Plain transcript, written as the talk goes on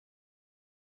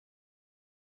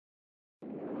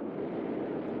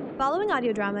following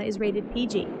audio drama is rated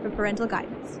PG for parental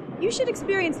guidance. You should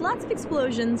experience lots of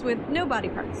explosions with no body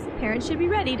parts. Parents should be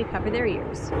ready to cover their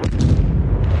ears. They don't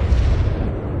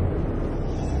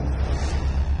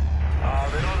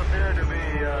appear to be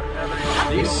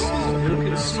having... This is a Milk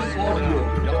and Sea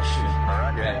audio production,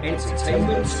 where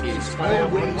entertainment is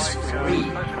always free.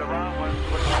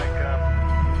 Looks like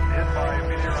hit by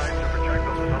meteorites or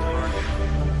projectiles of some sort.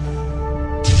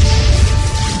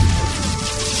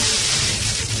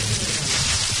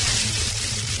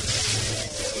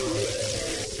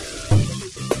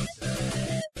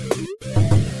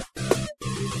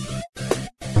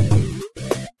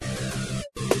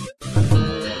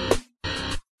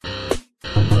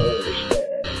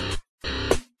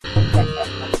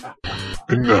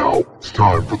 And now, it's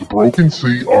time for the Broken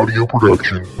Sea Audio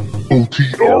Production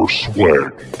OTR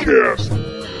Swag Cast.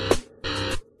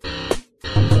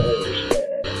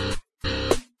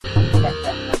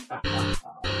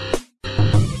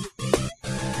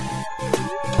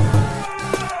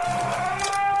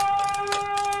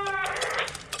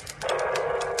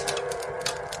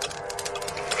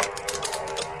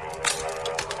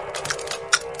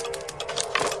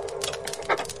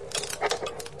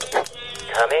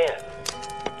 Come in.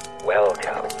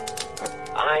 Welcome.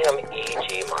 I am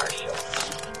E.G. Marshall.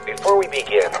 Before we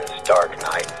begin this dark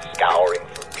night scouring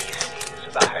for beasties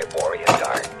of the Hyborean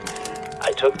dark,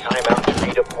 I took time out to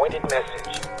read a pointed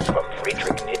message from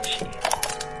Friedrich Nietzsche.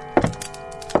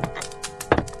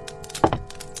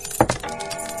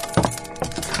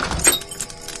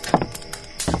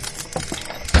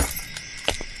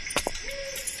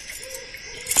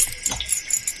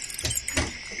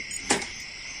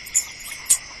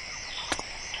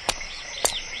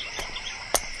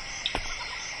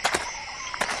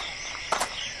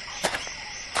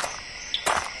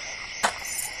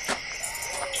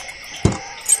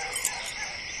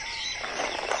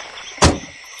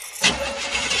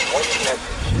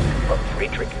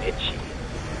 Friedrich Nietzsche.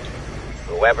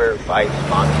 Whoever fights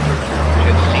monsters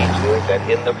should see to it that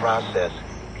in the process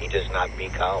he does not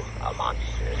become a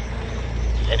monster.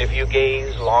 And if you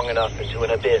gaze long enough into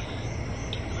an abyss,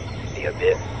 the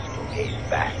abyss will gaze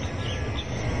back to you.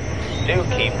 Do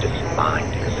keep this in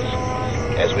mind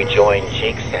as we join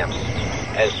Jake Sampson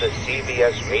as the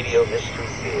CBS Radio Mystery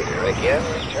Theater again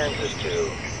returns us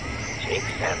to Jake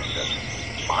Sampson,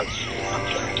 Monster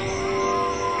Hunter.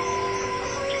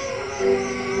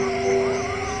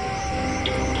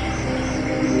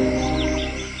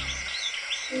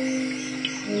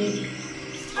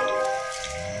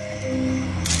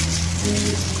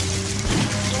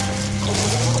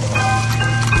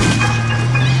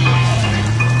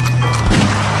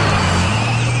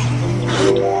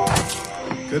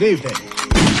 Good evening.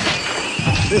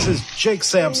 This is Jake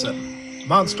Sampson,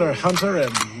 Monster Hunter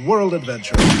and World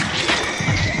Adventurer.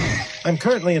 I'm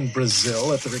currently in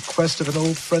Brazil at the request of an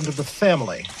old friend of the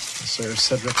family, Sir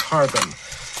Cedric Harbin.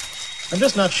 I'm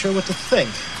just not sure what to think,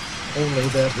 only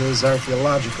that his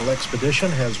archaeological expedition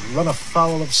has run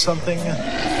afoul of something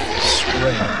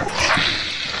strange.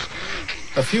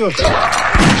 A few of the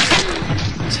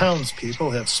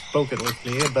townspeople have spoken with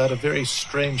me about a very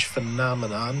strange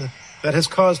phenomenon that has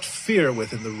caused fear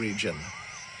within the region.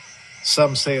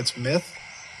 Some say it's myth,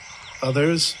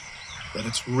 others that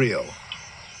it's real.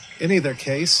 In either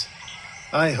case,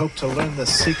 I hope to learn the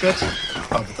secret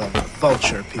of the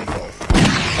vulture people.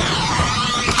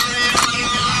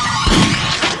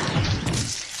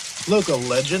 Local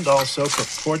legend also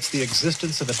purports the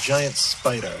existence of a giant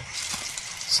spider.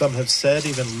 Some have said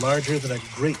even larger than a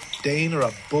Great Dane or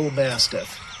a bull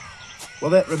mastiff. Well,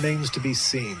 that remains to be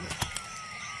seen.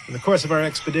 In the course of our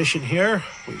expedition here,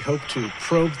 we hope to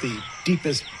probe the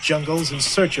deepest jungles in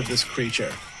search of this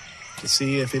creature, to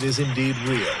see if it is indeed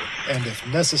real, and if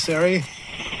necessary,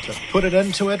 to put an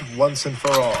end to it once and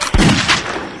for all.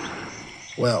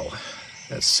 Well,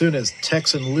 as soon as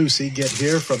Tex and Lucy get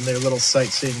here from their little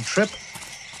sightseeing trip,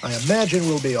 I imagine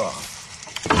we'll be off.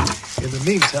 In the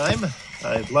meantime,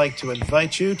 I'd like to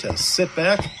invite you to sit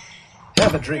back,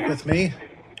 have a drink with me,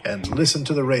 and listen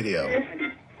to the radio.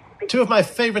 Two of my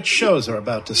favorite shows are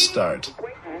about to start: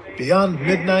 Beyond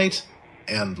Midnight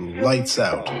and Lights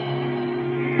Out.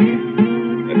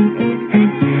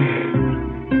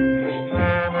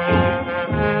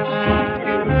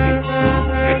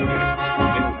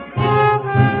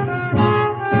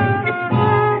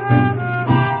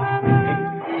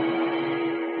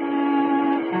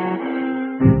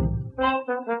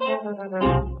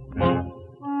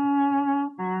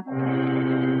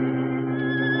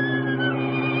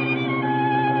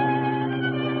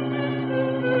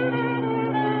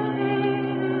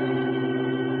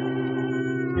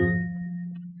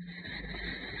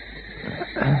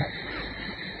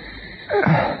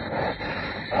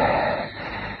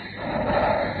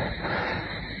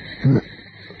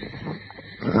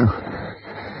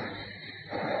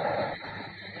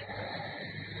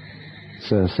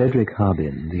 Sir Cedric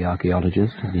Harbin, the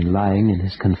archaeologist, had been lying in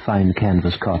his confined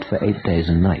canvas cot for 8 days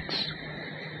and nights.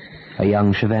 A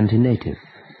young Chavanti native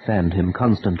fanned him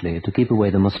constantly to keep away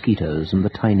the mosquitoes and the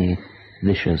tiny,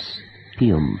 vicious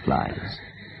Guillaume flies.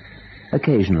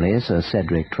 Occasionally, Sir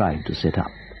Cedric tried to sit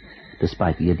up,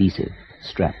 despite the adhesive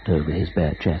strapped over his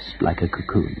bare chest like a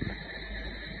cocoon.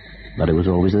 But it was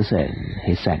always the same.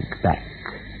 He sank back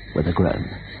with a groan.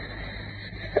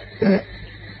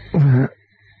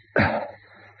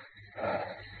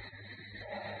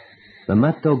 The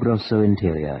Mato Grosso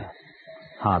interior.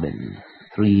 Harbin,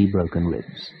 3 broken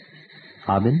ribs.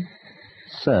 Harbin?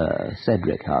 Sir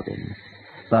Cedric Harbin.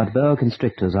 But boa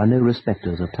constrictors are no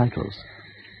respecters of titles.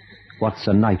 What's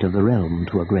a knight of the realm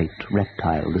to a great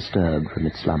reptile disturbed from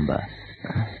its slumber?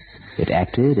 It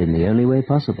acted in the only way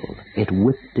possible. It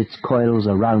whipped its coils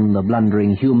around the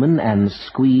blundering human and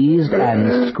squeezed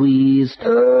and squeezed.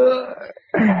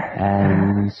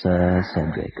 And Sir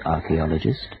Cedric,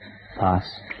 archaeologist,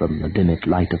 passed from the dimmet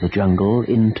light of the jungle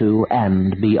into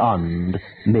and beyond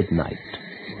midnight.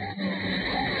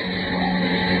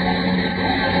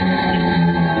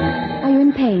 Are you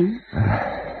in pain?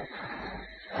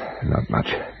 Not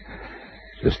much.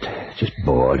 Just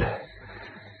bored.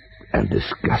 And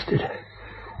disgusted.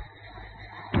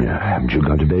 Haven't you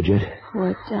gone to bed yet?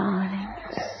 Poor darling.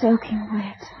 Soaking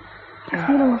wet.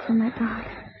 Get off of my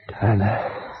darling. Diana.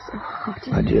 So hot.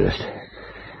 My dearest.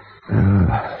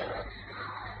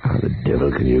 How the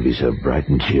devil can you be so bright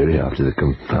and cheery after the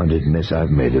confounded mess I've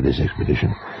made of this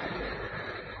expedition?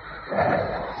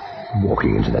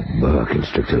 Walking into that boa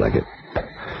constrictor like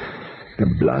a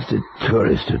blasted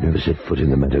tourist who'd never set foot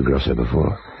in the Mato Grosso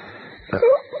before.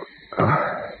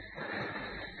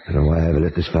 I don't know why I ever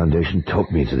let this foundation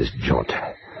talk me into this jaunt.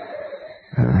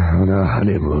 On our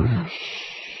honeymoon.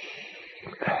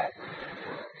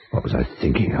 What was I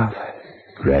thinking of?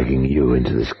 Dragging you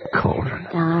into this cauldron.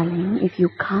 Darling, if you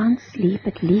can't sleep,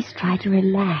 at least try to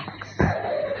relax.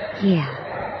 Here.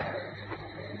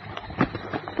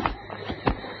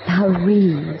 Now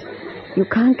read. You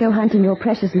can't go hunting your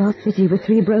precious lost city with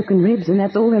 3 broken ribs, and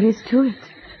that's all there is to it.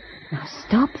 Now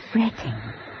stop fretting.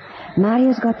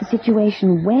 Mario's got the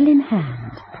situation well in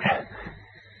hand.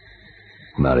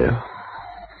 Mario?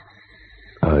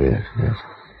 Oh, yes.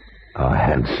 Our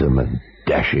handsome and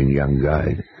dashing young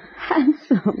guide.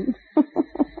 Handsome?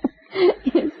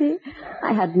 You see,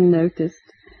 I hadn't noticed.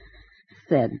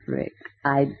 Cedric,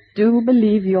 I do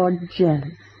believe you're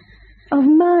jealous. Of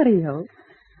Mario?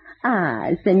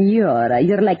 Ah, Senora,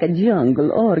 you're like a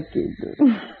jungle orchid.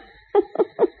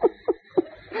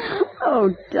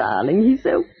 Oh, darling, he's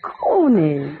so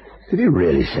corny. Did he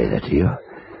really say that to you?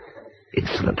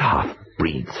 Insolent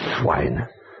half-breed swine.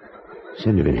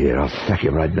 Send him in here. I'll sack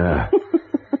him right now.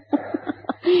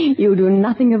 You do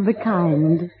nothing of the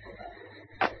kind.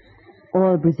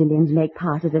 All Brazilians make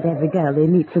passes at every girl they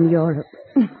meet from Europe.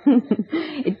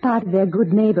 It's part of their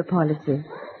good neighbor policy.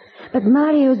 But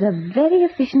Mario's a very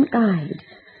efficient guide.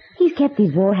 He's kept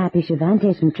these war-happy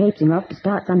Chavantes from traipsing off to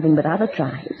start something with other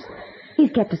tribes.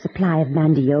 He's kept a supply of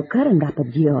mandioca and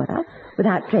rapadura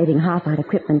without trading half our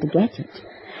equipment to get it.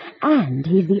 And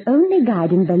he's the only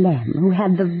guide in Belém who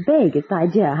had the vaguest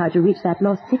idea how to reach that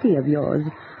lost city of yours.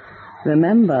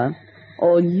 Remember,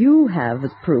 all you have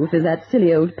as proof is that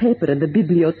silly old paper in the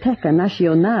Biblioteca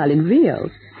Nacional in Rio.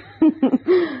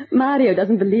 Mario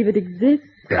doesn't believe it exists.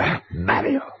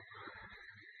 Mario!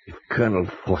 If Colonel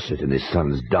Fawcett and his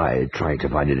sons died trying to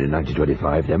find it in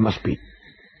 1925, there must be...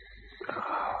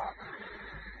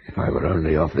 If I were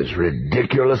only off this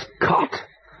ridiculous cot.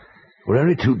 We're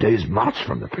only 2 days' march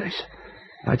from the place.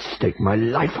 I'd stake my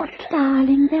life on it.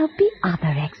 Darling, there'll be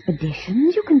other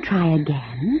expeditions. You can try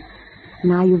again.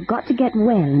 Now you've got to get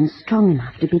well and strong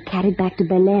enough to be carried back to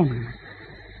Belém.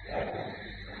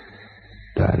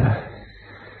 Diana,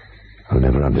 I'll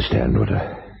never understand what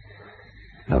a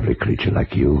lovely creature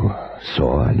like you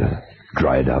saw in a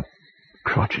dried-up,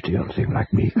 crotchety old thing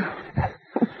like me.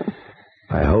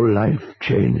 My whole life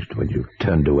changed when you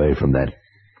turned away from that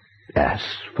ass,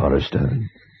 Forrester, and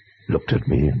looked at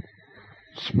me and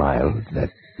smiled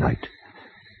that night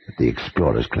at the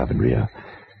Explorers Club in Rio.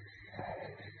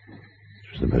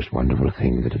 It was the most wonderful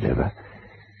thing that had ever...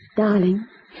 Darling,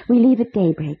 we leave at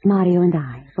daybreak, Mario and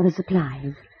I, for the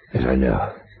supplies. Yes, I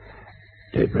know.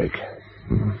 Daybreak.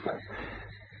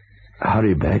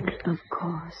 Hurry back. Of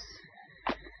course.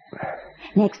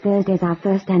 Next Thursday's our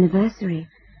first anniversary.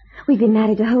 We've been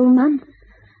married a whole month.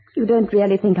 You don't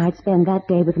really think I'd spend that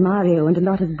day with Mario and a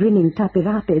lot of grinning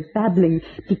tapirapes babbling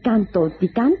picanto,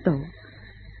 picanto.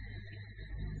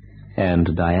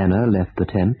 And Diana left the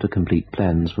tent to complete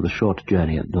plans for the short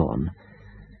journey at dawn.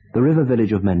 The river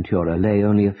village of Mentura lay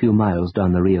only a few miles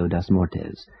down the Rio das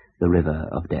Mortes, the River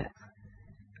of Death.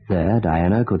 There,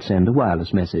 Diana could send a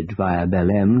wireless message via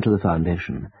Bel-Em to the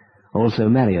Foundation. Also,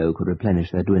 Mario could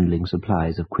replenish their dwindling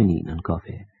supplies of quinine and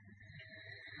coffee.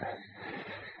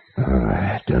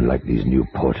 I don't like these new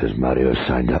porters Mario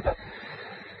signed up.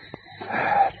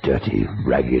 Dirty,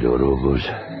 ragged Orobos.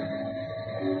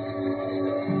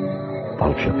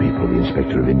 Vulture people, the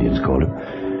Inspector of Indians called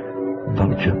them.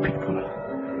 Vulture people.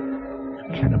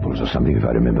 Cannibals or something, if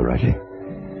I remember rightly.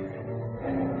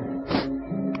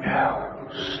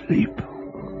 Sleep.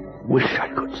 Wish I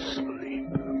could sleep.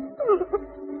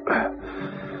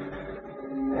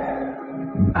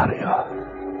 Mario.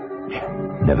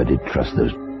 Never did trust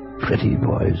those pretty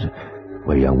boys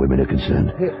where young women are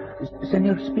concerned.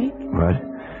 Senor, speak? Right?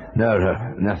 No,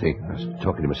 nothing. I was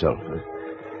talking to myself.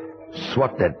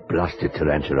 Swat that blasted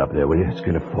tarantula up there, will you? It's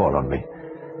going to fall on me.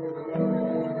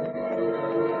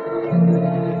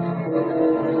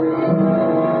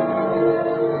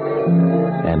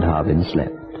 And Harbin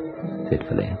slept,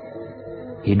 fitfully.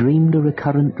 He dreamed a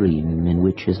recurrent dream in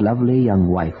which his lovely young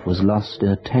wife was lost in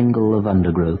a tangle of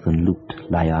undergrowth and looped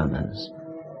lianas.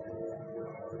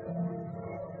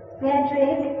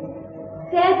 Cedric!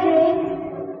 Cedric!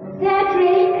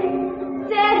 Cedric!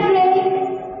 Cedric!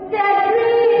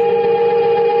 Cedric!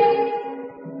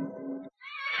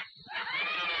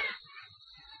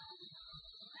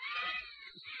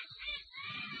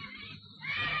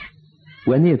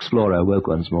 When the explorer woke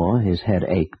once more, his head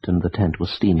ached and the tent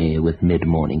was steamy with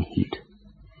mid-morning heat.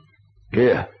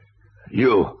 Here,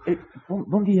 you.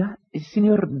 Bon dia.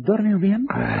 Signor dorme bien?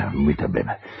 Muito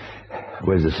bene.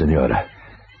 Where's the senora?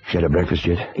 She had a breakfast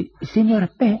yet? Signora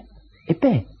Pe?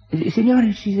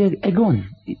 Signora, she's gone.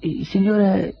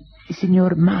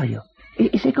 Signor Mario.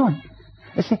 Is gone.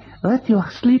 Let you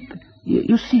sleep.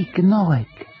 You sick, no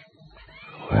wake.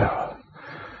 Well,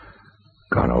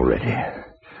 gone already.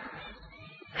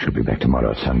 She'll be back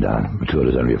tomorrow at sundown.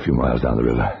 Matula's only a few miles down the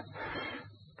river.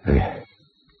 Hey.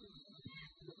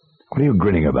 What are you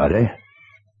grinning about, eh?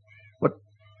 What?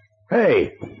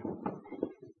 Hey!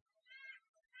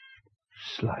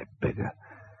 Sly beggar.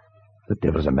 The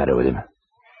devil's the matter with him?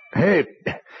 Hey!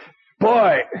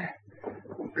 Boy!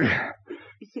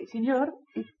 Signor,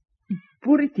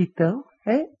 puritito,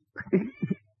 eh?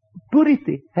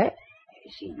 Purity, eh?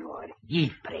 Signor,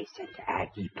 give present,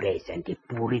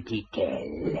 purity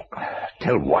tell.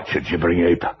 Tell what, you gibbering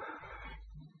ape?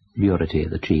 Burity,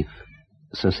 the chief.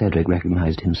 Sir Cedric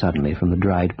recognized him suddenly from the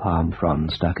dried palm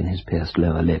frond stuck in his pierced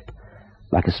lower lip,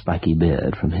 like a spiky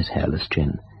beard from his hairless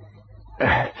chin.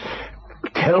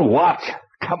 Tell what?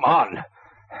 Come on!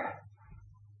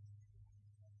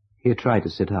 He tried to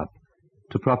sit up,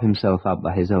 to prop himself up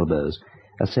by his elbows,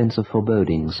 a sense of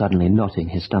foreboding suddenly knotting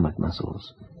his stomach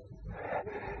muscles.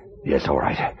 Yes, all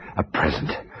right. A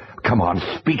present. Come on,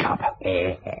 speak up.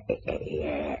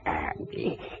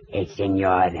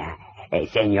 Senora,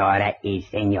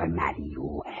 Senor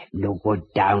Mario. No go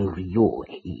down Rio.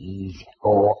 Is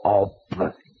go up.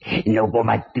 No go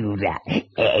Matura.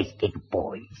 Es take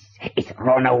boys. It's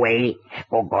run away.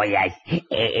 Go goyas.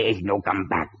 Es no come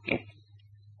back.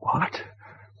 What?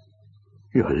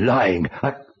 You're lying.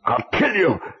 I'll kill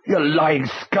you. You lying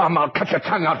scum. I'll cut your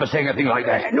tongue out for saying a thing like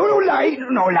that. No lie,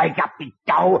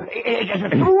 capitao. It is the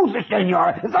truth,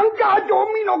 senor. Thank God,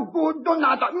 me no good, do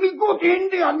nada. Me good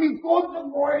Indian, me good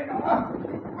boy.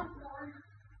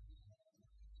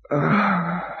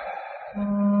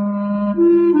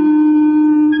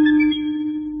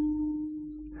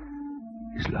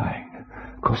 He's lying.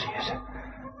 Of course he is.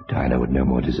 Diana would no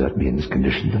more desert me in this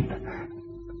condition than...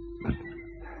 But...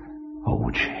 Oh,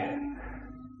 would she?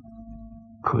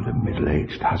 Could a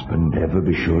middle-aged husband ever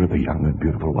be sure of a young and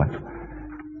beautiful wife?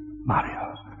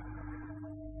 Mario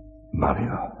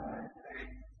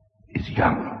is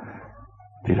young,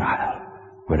 virile,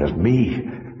 whereas me,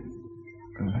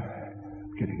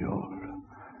 getting old.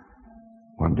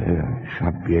 One day I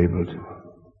shan't be able to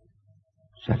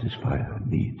satisfy her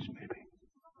needs, maybe.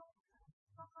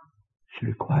 She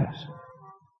requires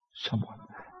someone.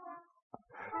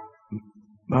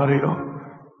 Mario.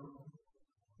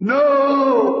 No!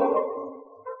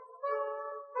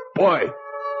 Boy!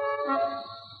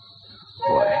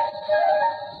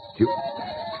 Do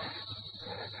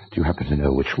you happen to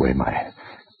know which way my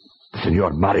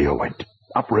Senor Mario went?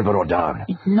 Upriver or down?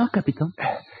 No, Capitan.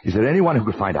 Is there anyone who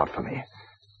could find out for me?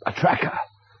 A tracker.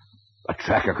 A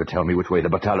tracker could tell me which way the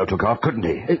Batalo took off, couldn't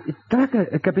he?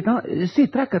 Tracker, Capitan. Si,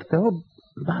 tracker, though.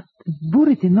 But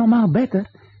Buriti no more better.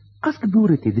 Ask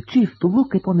Buriti, the chief, to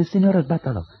look upon the Senor's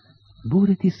Batalo.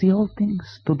 Buriti see all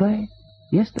things today,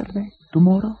 yesterday,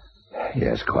 tomorrow.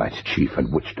 Yes, quite. Chief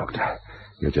and witch doctor.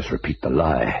 You'll just repeat the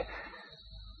lie.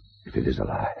 If it is a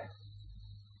lie.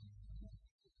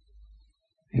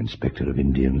 The Inspector of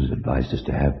Indians advised us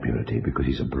to have Purity because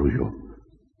he's a Brujo.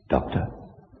 Doctor.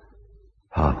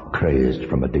 Half crazed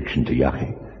from addiction to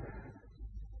yaki.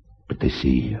 But they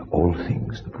see all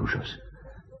things, the Brujos.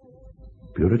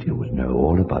 Purity would know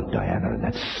all about Diana and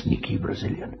that sneaky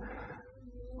Brazilian.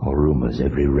 All rumors,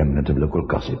 every remnant of local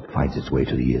gossip finds its way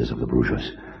to the ears of the Brujos,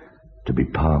 to be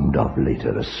palmed off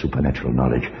later as supernatural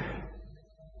knowledge.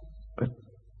 But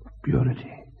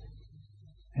Purity,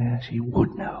 yes, he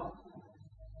would know.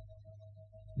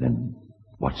 Then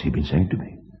what's he been saying to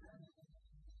me?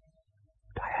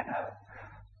 Diana.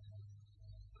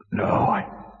 No,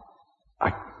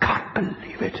 I can't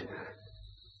believe it.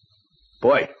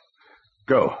 Boy,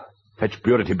 go. Fetch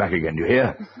Purity back again, you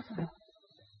hear?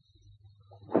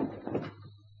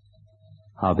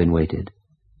 Harbin waited.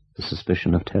 The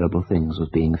suspicion of terrible things was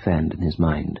being fanned in his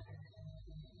mind.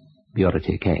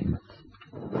 Purity came.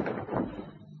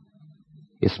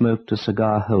 He smoked a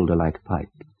cigar-holder-like pipe.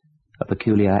 A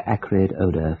peculiar acrid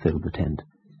odor filled the tent.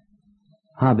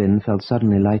 Harbin felt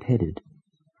suddenly light-headed.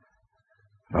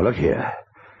 Now look here.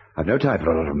 I've no time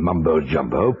for a lot of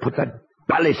mumbo-jumbo. Put that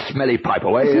bally smelly pipe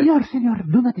away. Senor,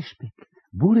 do not speak.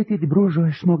 Purity the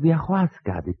Brujo smoked the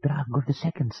ayahuasca, the drug of the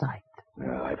second sight.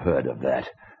 Oh, I've heard of that.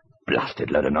 Blasted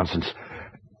load of nonsense.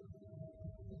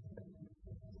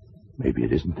 Maybe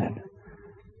it isn't then.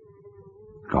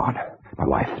 Go on. My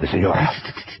wife, the senora.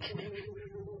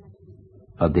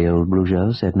 But the old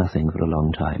Brujo said nothing for a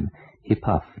long time. He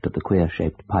puffed at the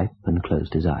queer-shaped pipe and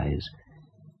closed his eyes.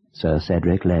 Sir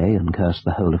Cedric lay and cursed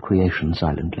the whole of creation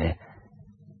silently.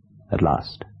 At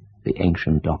last, the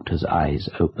ancient doctor's eyes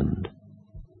opened.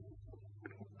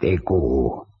 They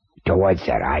go towards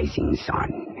the rising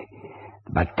sun.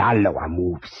 But Taloa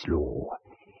moves slow.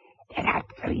 There are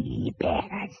 3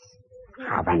 bearers,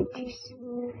 Havantis.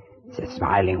 The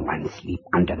smiling ones sleep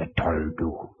under the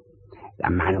toldo. The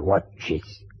man watches.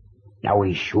 Now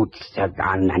he shoots the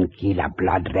gun and kill a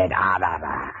blood-red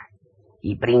Arara.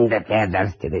 He bring the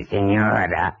feathers to the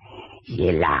senora.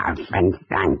 She laugh and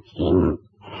thank him,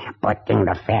 putting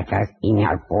the feathers in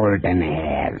her golden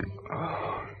hair.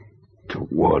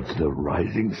 Towards the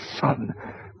rising sun.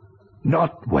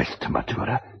 Not west to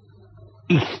Matura.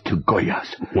 East to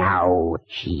Goyas. Now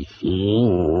she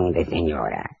sing, the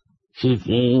senora. She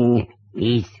sing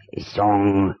this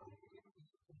song.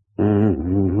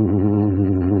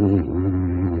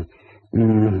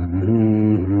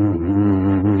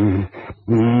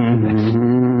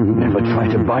 Never try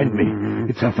to bind me.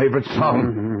 It's her favorite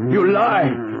song. You lie.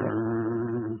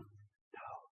 No.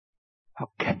 How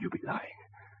can you be lying?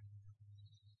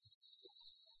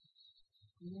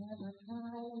 Never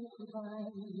try to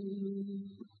bind me,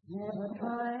 never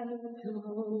try to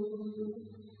hold.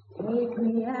 Take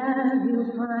me as you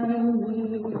find me,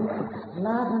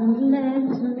 love and let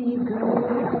me go.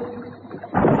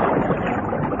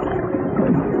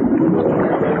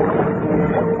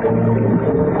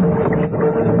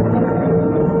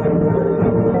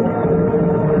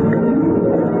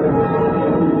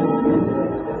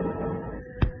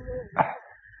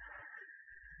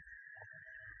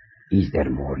 Is there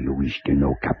more you wish to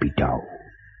know, Capitao?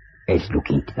 Let's look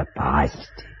into the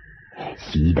past.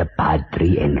 See the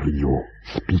Padre and Rio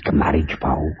speak marriage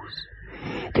vows.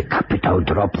 The Capitao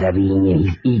drops the ring in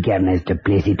his eagerness to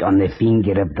place it on the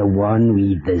finger of the one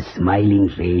with the smiling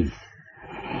face.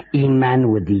 In-man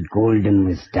with the golden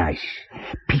moustache.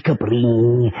 Pick up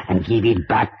ring and give it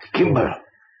back. Kimber!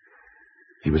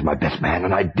 He was my best man,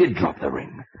 and I did drop the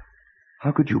ring.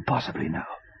 How could you possibly know?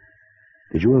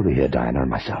 Did you overhear Diana and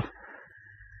myself?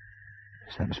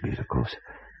 Yes, that must be it, of course.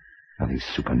 Nothing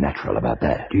supernatural about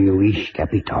that. Do you wish,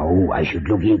 Capitao, I should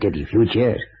look into the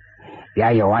future? The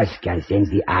ayahuasca sends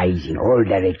the eyes in all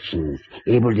directions,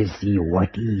 able to see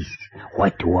what is,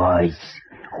 what was,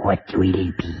 what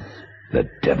will be. The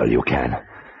devil you can.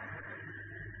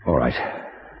 All right.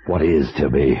 What is to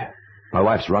be? My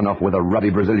wife's run off with a ruddy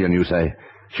Brazilian, you say.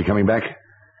 She coming back?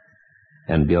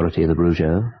 And Purity the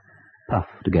Brujo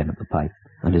puffed again at the pipe,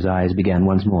 and his eyes began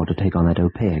once more to take on that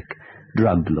opaque,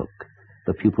 drugged look,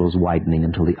 the pupils widening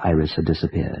until the iris had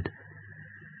disappeared.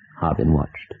 Harbin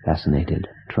watched, fascinated,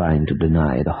 trying to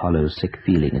deny the hollow, sick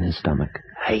feeling in his stomach.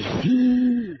 I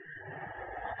see.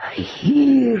 I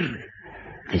hear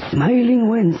the smiling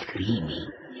one screaming.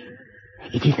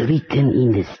 It is written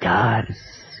in the stars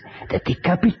that the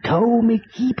Capitao may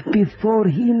keep before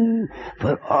him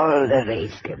for all the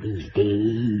rest of his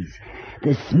days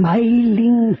the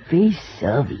smiling face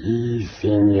of his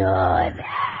senora.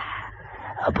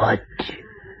 But...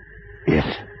 Yes.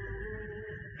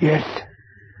 Yes.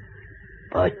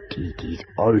 But it is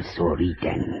also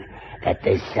written that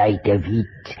the sight of it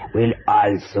will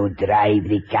also drive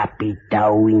the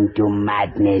Capitão into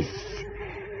madness.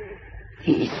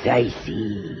 This I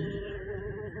see.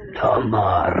 No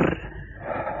more.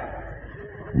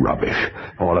 Rubbish,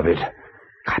 all of it.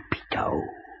 Capitão,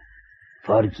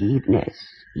 forgiveness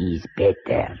is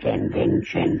better than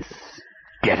vengeance.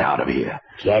 Get out of here.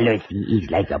 Jealousy is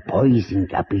like a poison,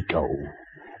 Capitão.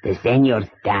 The Senor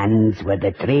stands where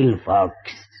the trail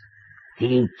forks.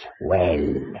 Think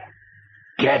well.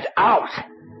 Get out!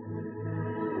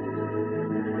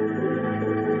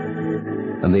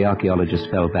 And the archaeologist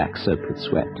fell back soaked with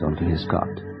sweat onto his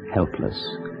cot, helpless,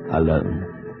 alone.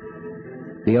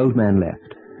 The old man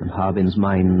left, and Harbin's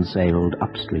mind sailed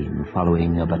upstream,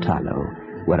 following a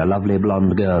batalo, where a lovely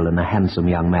blonde girl and a handsome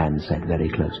young man sat very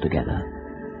close together.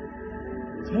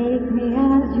 Take me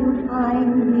as you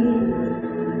find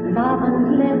me, love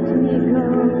and let me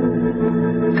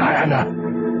go. Diana!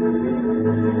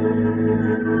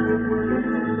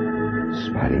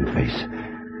 Smiling face.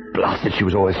 Blasted, she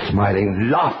was always smiling,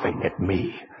 laughing at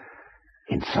me.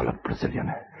 Insolent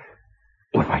Brazilian.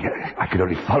 What if I could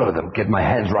only follow them, get my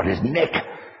hands around his neck.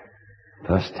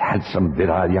 First handsome,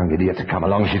 virile young idiot to come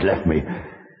along, she'd left me.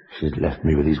 She'd left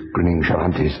me with these grinning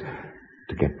charantes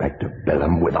to get back to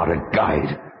Bellum without a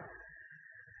guide.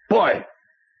 Boy!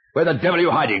 Where the devil are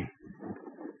you hiding?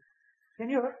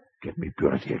 Senor? Get me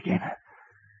Purity again.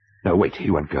 No, wait,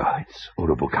 he won't go. It's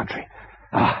Urubu country.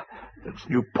 Ah, those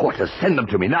new porters, send them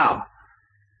to me now.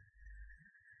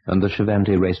 And the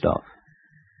Cervantes raced off,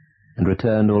 and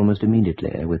returned almost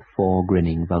immediately with 4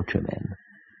 grinning vulture men.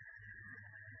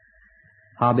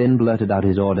 Harbin blurted out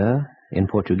his order in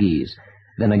Portuguese,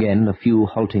 then again a few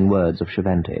halting words of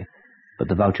Cervantes, but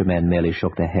the vulture men merely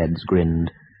shook their heads,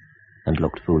 grinned, and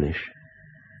looked foolish.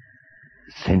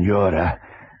 Senora.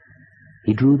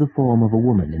 He drew the form of a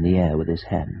woman in the air with his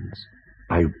hands.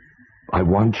 I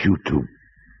want you to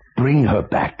bring her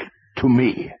back to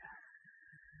me.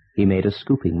 He made a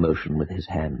scooping motion with his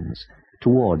hands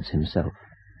towards himself.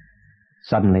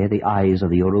 Suddenly the eyes of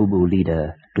the Urubu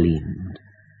leader gleamed.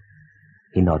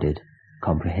 He nodded,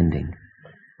 comprehending.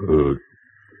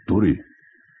 Turi,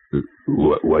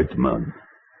 white man.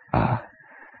 Ah,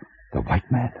 the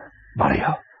white man.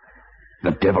 Mario.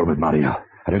 The devil with Mario.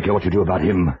 I don't care what you do about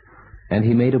him. And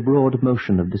he made a broad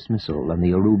motion of dismissal, and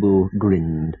the Urubu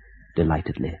grinned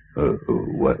delightedly.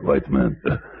 White man.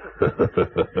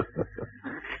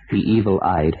 The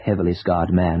evil-eyed, heavily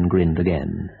scarred man grinned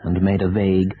again, and made a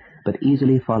vague, but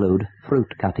easily followed,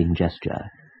 throat-cutting gesture,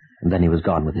 and then he was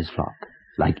gone with his flock,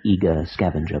 like eager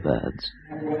scavenger birds.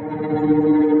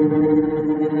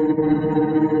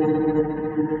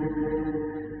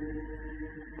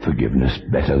 Forgiveness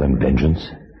better than vengeance?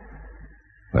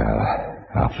 Well,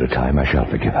 after a time I shall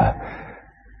forgive her.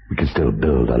 We can still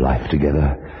build a life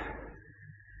together.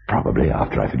 Probably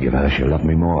after I forgive her, she'll love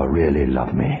me more, really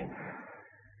love me.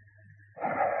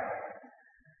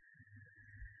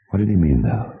 What did he mean,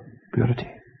 though? Purity?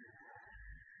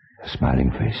 A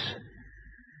smiling face.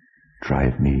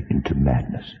 Drive me into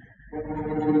madness.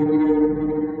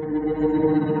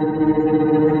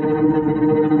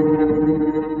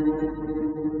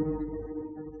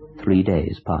 3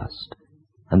 days passed,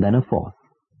 and then a 4th,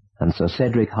 and Sir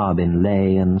Cedric Harbin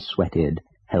lay and sweated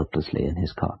helplessly in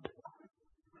his cot.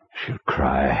 She'll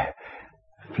cry,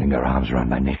 fling her arms around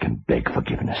my neck and beg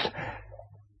forgiveness.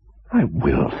 I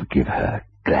will forgive her,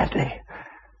 gladly.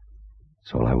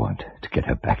 It's all I want, to get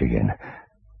her back again.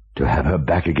 To have her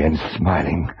back again,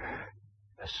 smiling.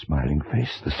 A smiling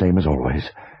face, the same as always.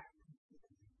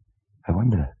 I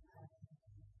wonder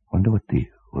what the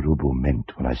Urubu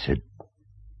meant when I said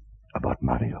about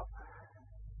Mario.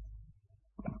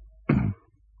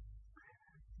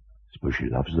 Suppose she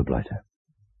loves the blighter.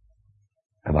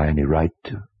 Have I any right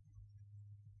to?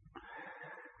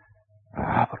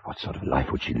 But what sort of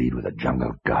life would she lead with a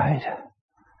jungle guide?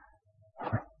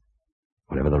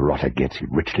 Whatever the rotter gets, he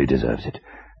richly deserves it.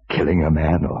 Killing a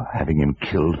man or having him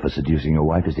killed for seducing a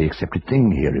wife is the accepted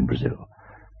thing here in Brazil.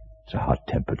 It's a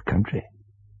hot-tempered country.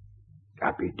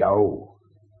 Capitão,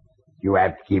 you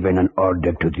have given an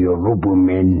order to the Urubu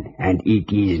men, and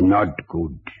it is not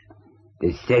good.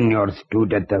 The senor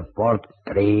stood at the 4th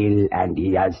trail, and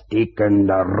he has taken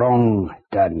the wrong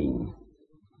turning.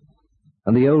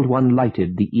 And the old one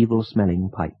lighted the evil-smelling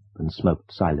pipe and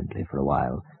smoked silently for a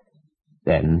while.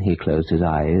 Then he closed his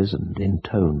eyes and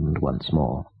intoned once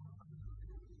more.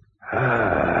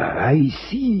 I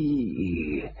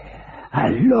see. A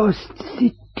lost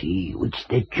city which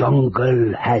the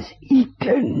jungle has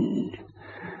eaten.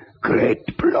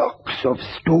 great blocks of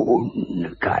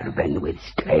stone carven with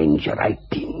strange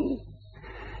writing.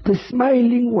 The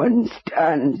Smiling One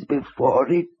stands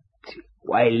before it,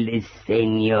 while the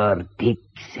Senor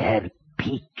takes her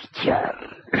picture.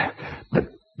 The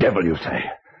devil, you say?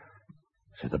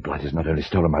 So the Blight has not only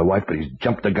stolen my wife, but he's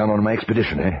jumped the gun on my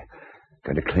expedition, eh?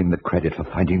 Going to claim the credit for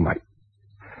finding my...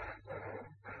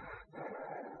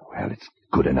 Well, it's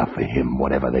good enough for him,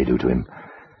 whatever they do to him.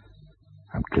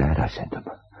 I'm glad I sent them.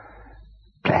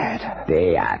 Glad.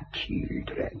 They are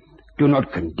children. Do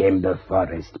not condemn the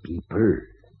forest people.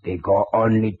 They go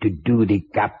only to do the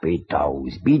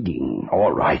Capito's bidding.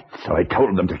 All right, so I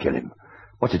told them to kill him.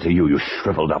 What's it to you, you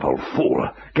shriveled up old fool?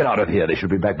 Get out of here. They should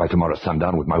be back by tomorrow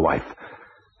sundown with my wife.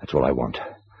 That's all I want.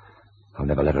 I'll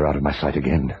never let her out of my sight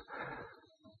again.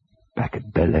 Back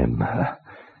at Belém,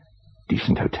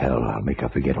 decent hotel. I'll make her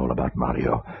forget all about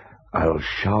Mario. I'll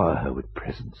shower her with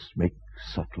presents, make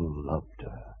subtle love to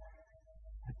her.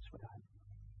 That's what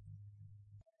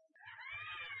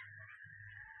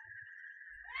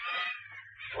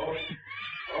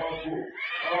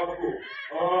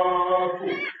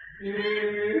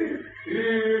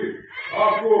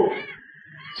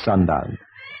Sundown.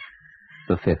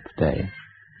 The 5th day.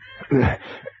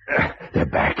 They're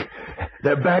back.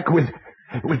 They're back with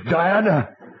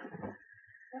Diana.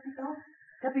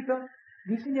 Capito,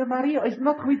 the Senor Mario is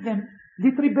not with them.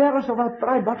 The 3 bearers of our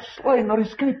tribe are slain or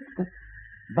escaped.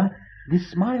 But the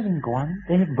Smiling One,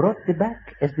 they have brought them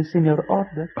back as the Senor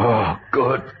ordered. Oh,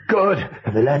 good, good.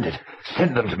 Have they landed?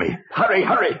 Send them to me. Hurry,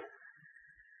 hurry.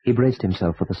 He braced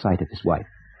himself for the sight of his wife,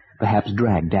 perhaps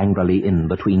dragged angrily in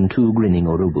between 2 grinning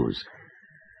Urubus.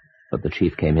 But the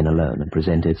chief came in alone and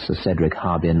presented Sir Cedric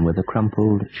Harbin with a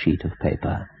crumpled sheet of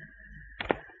paper.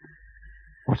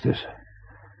 What's this?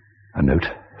 A note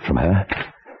from her?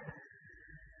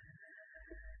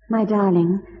 My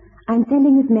darling, I'm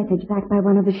sending this message back by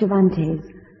one of the Cervantes.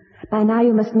 By now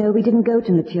you must know we didn't go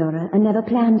to Matura and never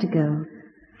planned to go.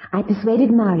 I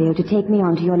persuaded Mario to take me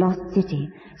on to your lost city,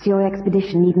 so your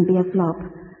expedition needn't be a flop.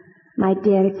 My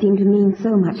dear, it seemed to mean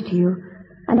so much to you,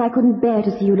 and I couldn't bear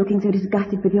to see you looking so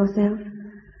disgusted with yourself.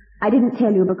 I didn't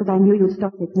tell you because I knew you'd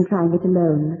stop it from trying it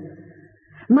alone.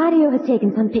 Mario has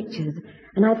taken some pictures,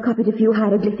 and I've copied a few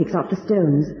hieroglyphics off the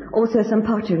stones, also some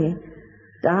pottery.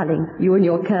 Darling, you and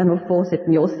your Colonel Fawcett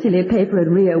and your silly paper at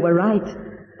Rio were right.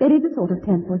 There is a sort of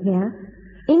temple here.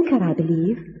 Inca, I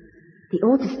believe. The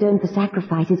altar stone for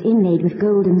sacrifice is inlaid with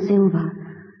gold and silver.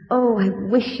 Oh, I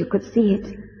wish you could see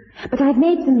it. But I've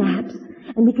made some maps,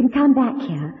 and we can come back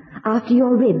here after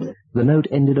your ribs. The note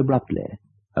ended abruptly,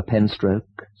 a pen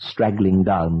stroke straggling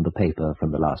down the paper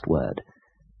from the last word.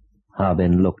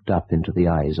 Harbin looked up into the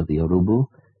eyes of the Urubu,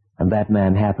 and that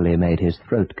man happily made his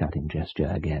throat-cutting gesture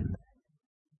again.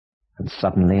 And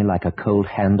suddenly, like a cold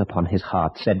hand upon his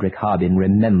heart, Cedric Harbin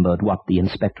remembered what the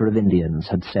Inspector of Indians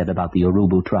had said about the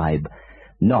Urubu tribe.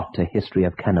 Not a history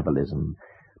of cannibalism,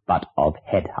 but of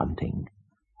headhunting.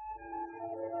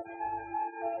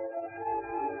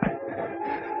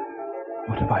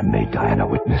 What have I made Diana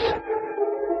witness?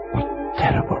 What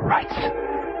terrible rites.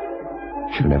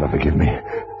 She'll never forgive me.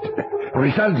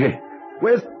 Risaldi,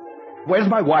 where's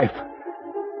my wife?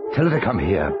 Tell her to come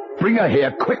here. Bring her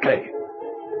here quickly.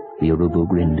 The Urubu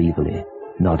grinned evilly,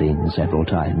 nodding several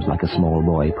times like a small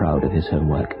boy proud of his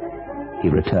homework. He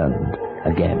returned,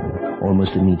 again,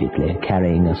 almost immediately,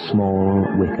 carrying a small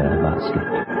wicker basket.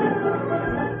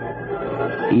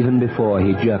 Even before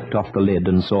he jerked off the lid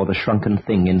and saw the shrunken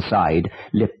thing inside,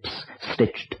 lips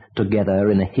stitched together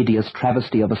in a hideous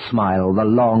travesty of a smile, the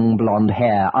long blonde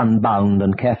hair unbound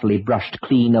and carefully brushed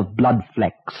clean of blood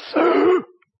flecks,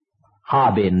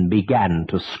 Harbin began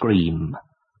to scream.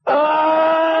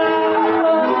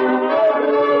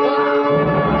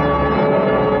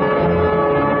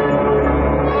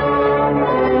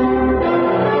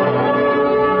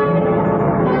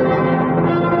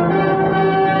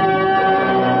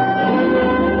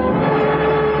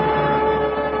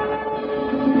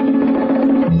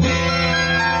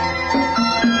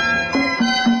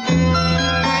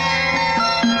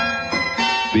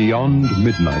 Beyond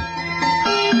Midnight.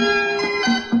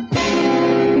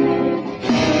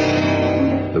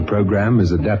 The program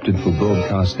is adapted for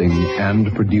broadcasting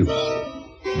and produced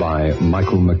by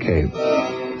Michael McCabe.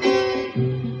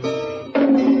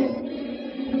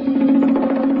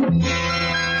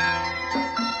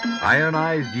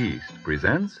 Ionized Yeast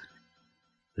presents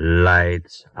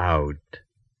Lights Out,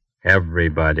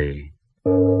 everybody.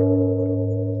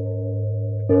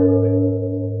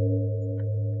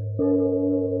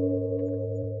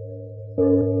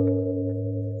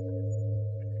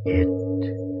 It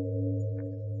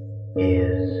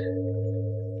is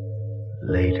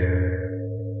later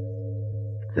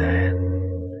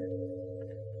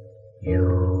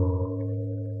You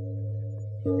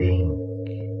think.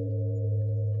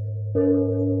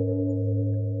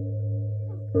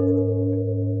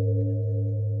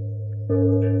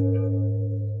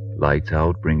 Lights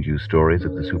Out brings you stories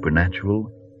of the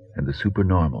supernatural and the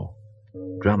supernormal,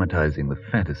 dramatizing the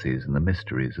fantasies and the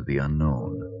mysteries of the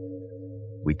unknown.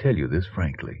 We tell you this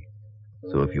frankly,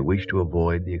 so if you wish to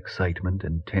avoid the excitement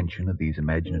and tension of these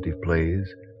imaginative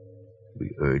plays, we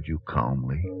urge you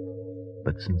calmly,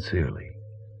 but sincerely,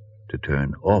 to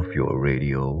turn off your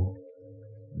radio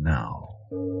now.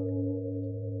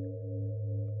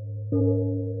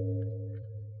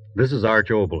 This is Arch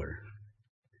Obler.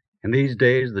 In these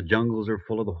days, the jungles are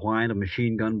full of the whine of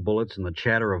machine gun bullets and the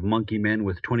chatter of monkey men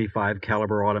with 25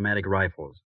 caliber automatic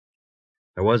rifles.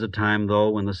 There was a time, though,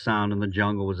 when the sound in the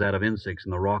jungle was that of insects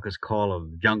and the raucous call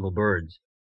of jungle birds.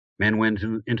 Men went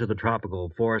into the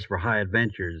tropical forest for high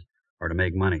adventures or to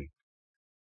make money.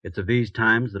 It's of these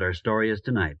times that our story is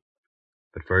tonight.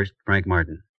 But first, Frank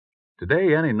Martin.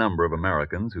 Today, any number of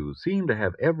Americans who seem to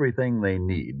have everything they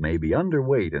need may be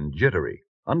underweight and jittery,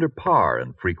 under par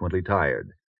and frequently tired.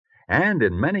 And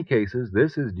in many cases,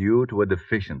 this is due to a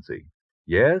deficiency.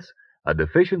 Yes, a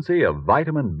deficiency of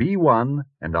vitamin B1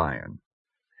 and iron.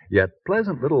 Yet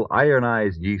pleasant little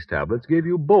ironized yeast tablets give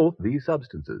you both these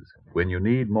substances when you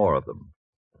need more of them.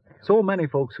 So many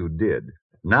folks who did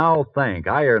now thank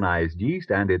ironized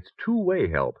yeast and its two-way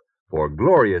help for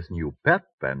glorious new pep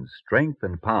and strength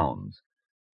and pounds.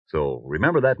 So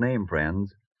remember that name,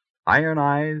 friends,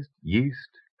 ironized yeast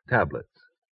tablets.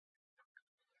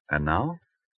 And now?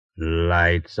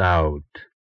 Lights out.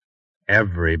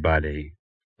 Everybody.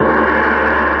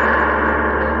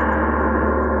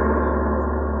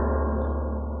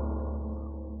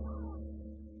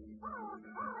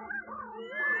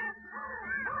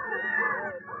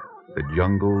 The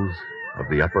jungles of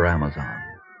the upper Amazon.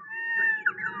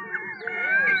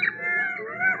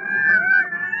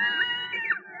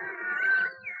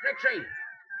 Dixie!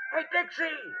 Hey, Dixie!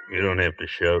 You don't have to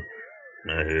shout.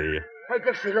 I hear you. Hey,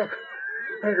 Dixie, look.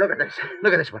 Hey, look at this.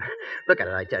 Look at this one. Look at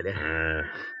it, I tell you.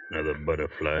 Another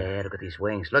butterfly. Yeah, look at these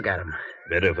wings. Look at them.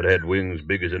 Better if it had wings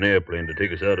big as an airplane to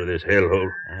take us out of this hellhole.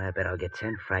 I bet I'll get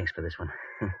 10 francs for this one.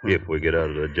 If we get out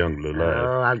of the jungle alive.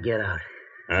 Oh, I'll get out.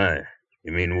 Aye.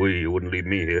 You mean we? You wouldn't leave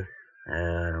me here?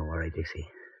 Don't worry, Dixie.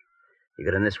 You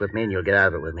get in this with me and you'll get out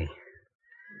of it with me.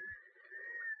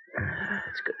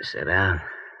 It's good to sit down.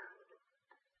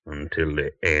 Until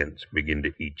the ants begin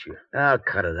to eat you. Oh,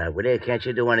 cut it out, will you? Can't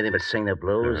you do anything but sing the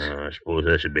blues? I suppose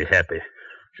I should be happy.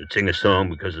 Should sing a song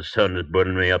because the sun is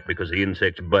burning me up, because the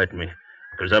insects bite me,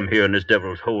 because I'm here in this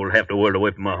devil's hole half the world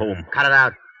away from my home. Cut it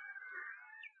out.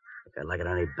 Think I like it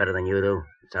any better than you do?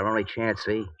 It's our only chance,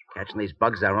 see? Catching these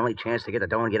bugs is our only chance to get the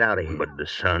dough and get out of here. But the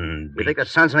sun... You think the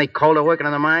sun's any colder working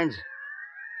in the mines?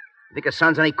 You think the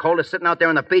sun's any colder sitting out there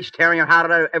on the beach tearing your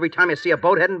heart out every time you see a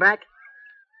boat heading back?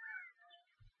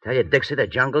 Tell you, Dixie, the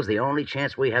jungle's the only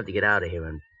chance we have to get out of here,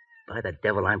 and by the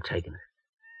devil, I'm taking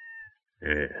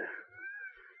it.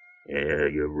 Yeah,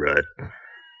 you're right.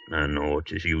 I know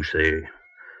it's as you say.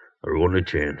 Our only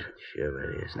chance. Sure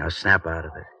it is. Now snap out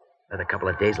of it. Another couple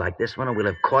of days like this one, and we'll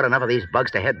have caught enough of these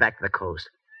bugs to head back to the coast.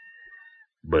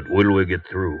 But will we get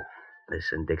through?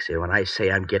 Listen, Dixie, when I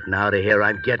say I'm getting out of here,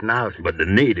 I'm getting out. But the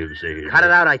natives say... Cut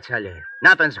it out, I tell you.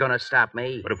 Nothing's going to stop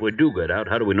me. But if we do get out,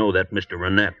 how do we know that Mr.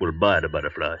 Renap will buy the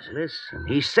butterflies? Listen,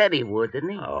 he said he would, didn't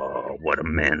he? Oh, what a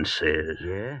man says.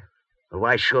 Yeah? Well,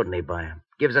 why shouldn't he buy them?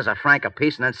 Gives us a franc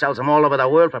apiece and then sells them all over the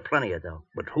world for plenty of dough.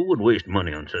 But who would waste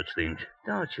money on such things?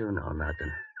 Don't you know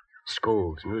nothing?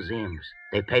 Schools, museums.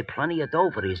 They pay plenty of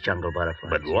dough for these jungle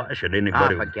butterflies. But why should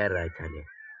anybody... Oh, forget it, I tell you.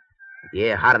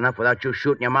 Yeah, hot enough without you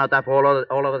shooting your mouth up all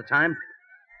over the time?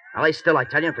 Now lay still, I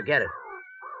tell you, and forget it.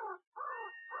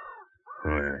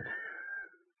 All right.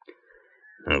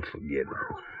 I'll forget it.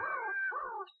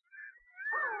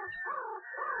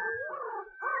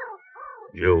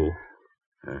 Joe,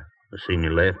 I seen you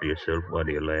laugh to yourself. Why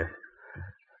do you laugh?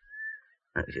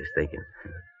 I was just thinking.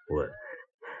 What?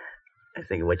 I was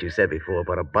thinking what you said before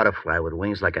about a butterfly with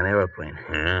wings like an aeroplane.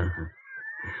 Yeah?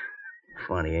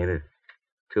 Funny, ain't it?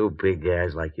 Two big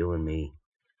guys like you and me.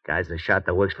 Guys that shot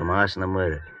the works from arson and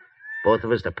murder. Both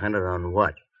of us depended on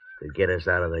what? To get us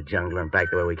out of the jungle and back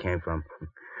to where we came from.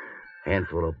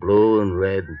 Handful of blue and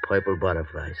red and purple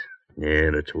butterflies. Yeah,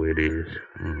 that's the way it is.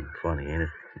 Funny, ain't it?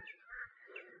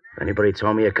 If anybody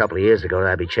told me a couple of years ago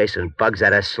that I'd be chasing bugs,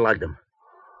 I'd have slugged them.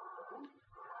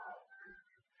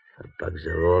 The bugs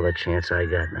are all the chance I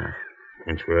got now.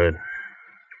 That's right.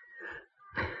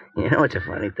 You know, it's a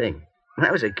funny thing. When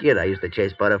I was a kid, I used to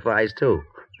chase butterflies, too.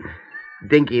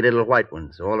 Dinky little white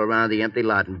ones all around the empty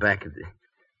lot and back of the...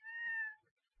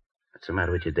 What's the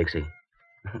matter with you, Dixie?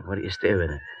 What are you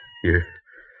staring at? You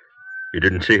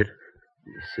didn't see it?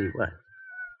 You see what?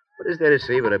 What is there to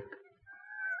see but a...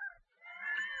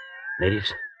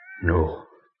 Natives? No.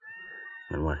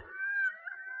 Then what?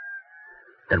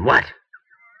 Then what?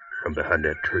 From behind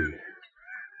that tree.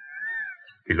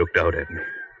 He looked out at me.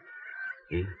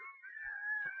 He?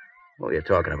 What are you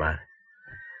talking about?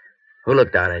 Who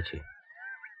looked out at you?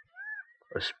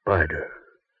 A spider.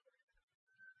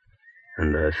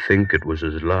 And I think it was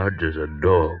as large as a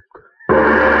dog.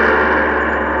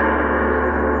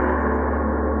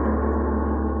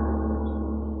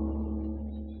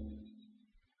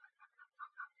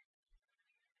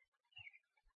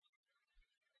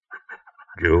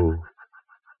 Joe.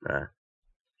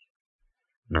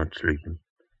 Not sleeping.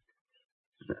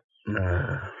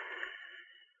 No.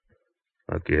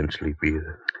 I can't sleep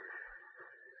either.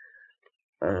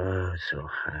 Oh, it's so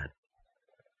hot.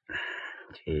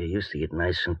 Gee, it used to get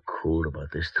nice and cool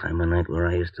about this time of night where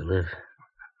I used to live.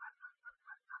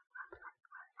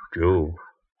 Joe.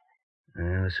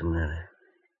 What's the matter?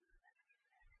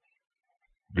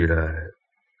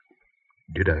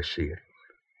 Did I see it?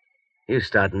 You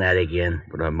starting that again?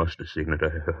 But I must have seen it.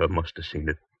 I must have seen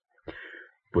it.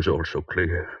 It was all so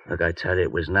clear. Look, I tell you,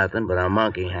 it was nothing but a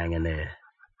monkey hanging there.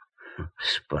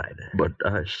 Spider. But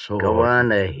I saw... Go on,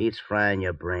 the heat's frying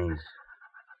your brains.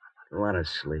 Go on to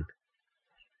sleep.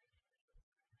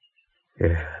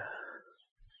 Yeah.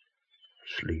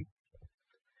 Sleep.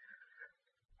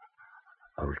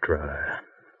 I'll try.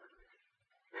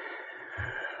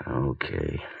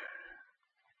 Okay.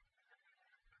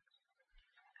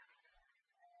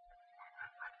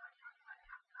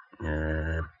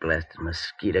 Blasted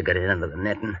mosquito got it under the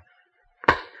netting.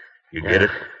 You get it?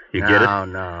 You get it?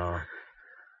 No.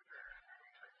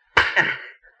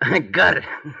 I got it.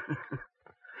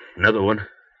 Another one?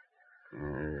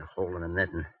 Hole in the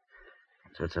netting.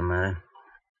 That's what's the matter.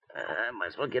 I might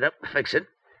as well get up and fix it.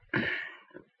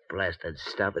 Blasted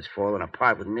stuff. It's falling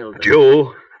apart with mildew. Joe!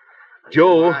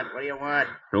 What do you want?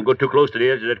 Don't go too close to the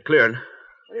edge of that clearing.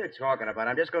 What are you talking about?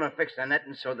 I'm just going to fix the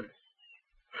netting so that...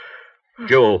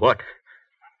 Joe, what?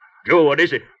 Joe, what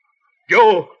is it?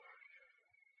 Joe!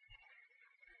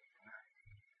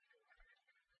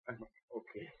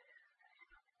 Okay.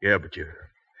 Yeah, but you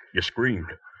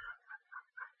screamed.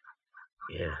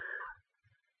 Yeah.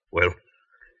 Well?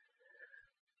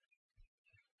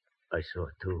 I saw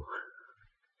it, too.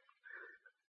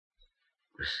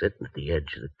 We're sitting at the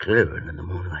edge of the clearing in the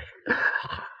moonlight.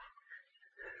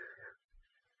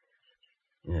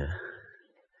 Yeah.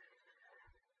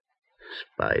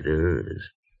 Spider as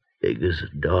big as a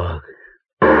dog.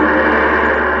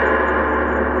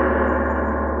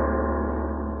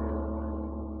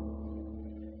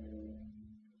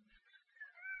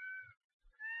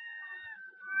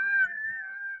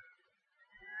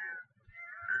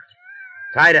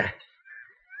 Tighter.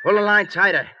 Pull the line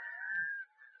tighter.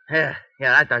 Yeah,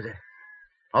 that does it.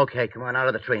 Okay, come on, out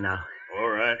of the tree now. All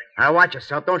right. Now watch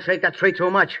yourself. Don't shake that tree too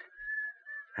much.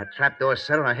 That trapdoor's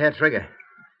set on a hair trigger.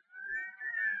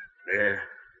 There.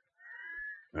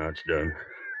 Now it's done.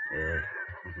 Yeah.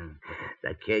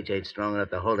 That cage ain't strong enough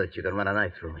to hold it. You can run a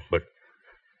knife through me. But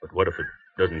what if it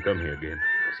doesn't come here again?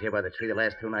 It was here by the tree the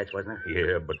last 2 nights, wasn't it?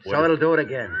 Yeah, but what So it'll do it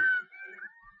again.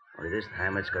 Only this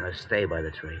time it's going to stay by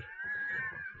the tree.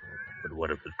 But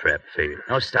what if the trap fails?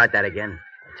 Don't start that again.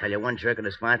 I tell you, one jerk of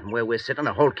the spine from where we're sitting,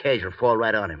 the whole cage will fall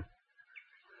right on him.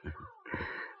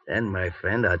 Then, my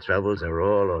friend, our troubles are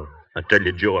all over. I tell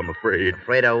you, Joe, I'm afraid.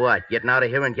 Afraid of what? Getting out of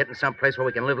here and getting someplace where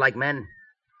we can live like men?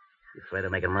 You afraid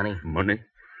of making money? Money?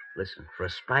 Listen, for a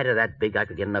spider that big, I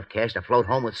could get enough cash to float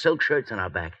home with silk shirts on our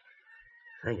back.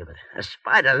 Think of it. A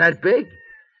spider that big?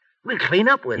 We'll clean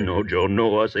up with it. No, Joe,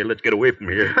 no. I say let's get away from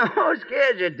here. Oh,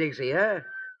 scared you, Dixie, huh?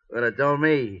 Well, it don't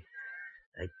me.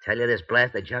 I tell you, this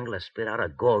blasted jungle has spit out a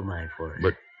gold mine for us.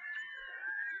 But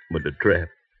the trap.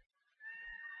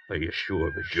 Are you sure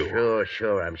of it, Joe?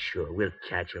 Sure, I'm sure. We'll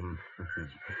catch him.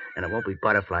 And it won't be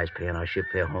butterflies paying our ship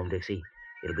fare home, Dixie.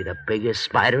 It'll be the biggest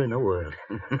spider in the world.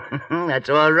 That's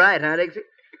all right, huh, Dixie?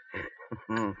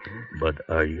 But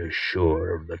are you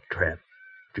sure of the trap,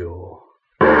 Joe?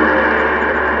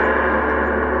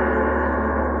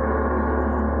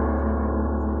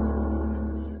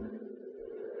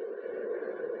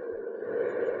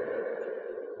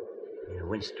 Yeah,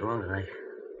 wind's strong tonight.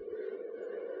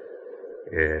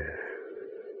 Yeah.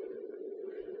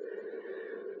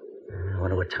 I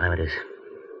wonder what time it is.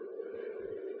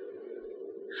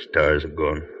 Stars are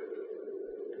gone.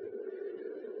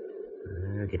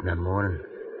 Getting on morning.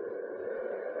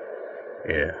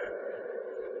 Yeah.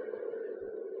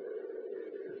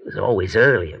 It was always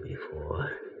earlier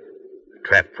before.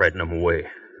 trap frightened them away.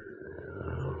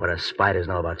 What do spiders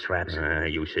know about traps?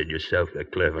 You said yourself they're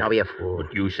clever. Don't be a fool.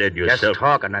 But you said yourself... Just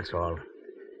talking, that's all.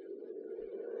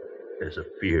 There's a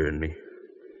fear in me.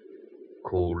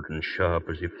 Cold and sharp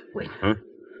as if... Wait. Huh?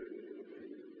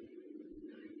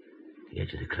 The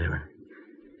edge of the clearing.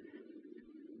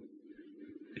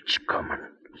 It's coming.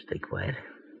 Stay quiet.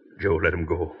 Joe, let him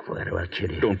go. Quiet or I'll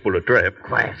kill you. Don't pull a trap.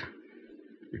 Quiet.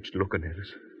 It's looking at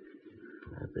us.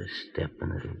 Another step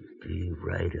and it'll be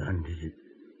right under it.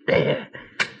 There.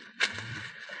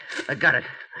 I got it.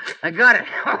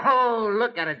 Oh,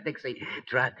 look at it, Dixie.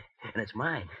 Trapped. And it's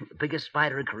mine. The biggest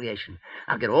spider in creation.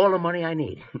 I'll get all the money I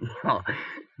need. Oh.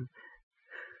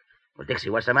 Well, Dixie,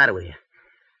 what's the matter with you?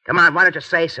 Come on, why don't you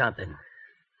say something?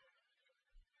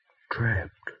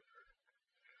 Trapped.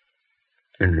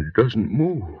 And it doesn't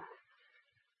move.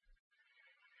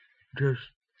 Just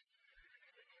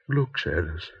looks at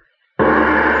us.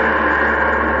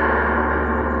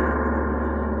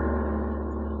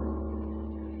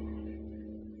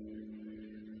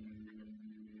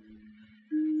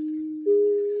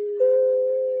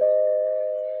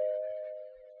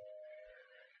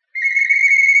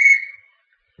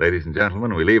 Ladies and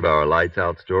gentlemen, we leave our lights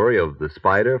out story of the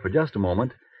spider for just a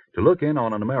moment to look in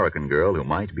on an American girl who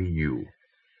might be you.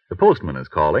 The postman is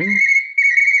calling,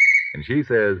 and she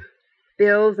says,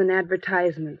 Bills and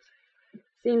advertisements.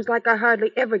 Seems like I hardly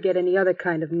ever get any other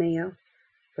kind of mail.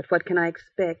 But what can I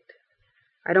expect?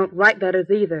 I don't write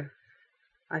letters either.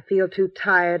 I feel too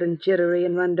tired and jittery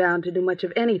and run down to do much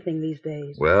of anything these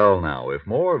days. Well, now, if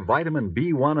more vitamin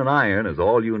B1 and iron is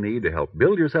all you need to help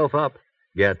build yourself up,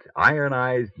 get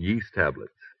ironized yeast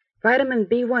tablets. Vitamin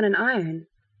B1 and iron?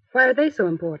 Why are they so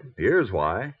important? Here's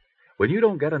why. When you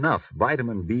don't get enough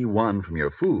vitamin B1 from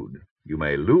your food, you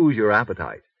may lose your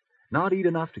appetite, not eat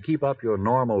enough to keep up your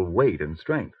normal weight and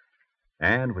strength.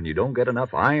 And when you don't get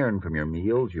enough iron from your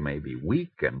meals, you may be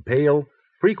weak and pale,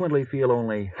 frequently feel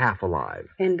only half alive.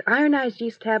 And ironized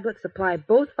yeast tablets supply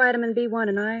both vitamin B1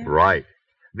 and iron? Right.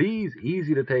 These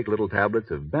easy-to-take little tablets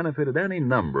have benefited any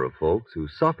number of folks who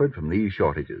suffered from these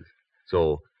shortages.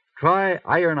 So try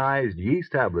ironized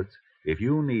yeast tablets if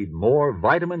you need more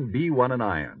vitamin B1 and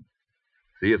iron.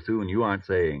 See if soon you aren't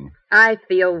saying, I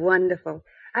feel wonderful.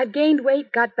 I've gained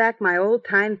weight, got back my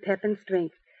old-time pep and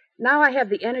strength. Now I have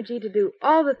the energy to do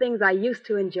all the things I used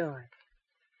to enjoy.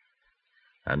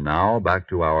 And now back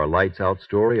to our lights-out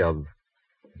story of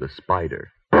the spider.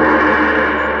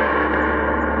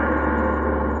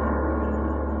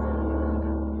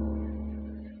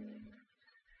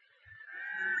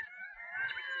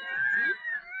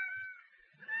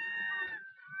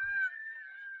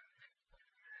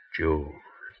 Joe.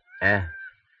 Eh?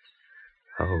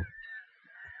 How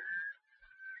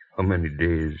many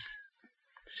days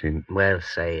since... Well,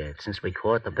 say it. Since we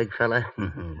caught the big fella?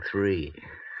 3.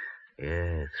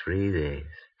 Yeah, 3 days.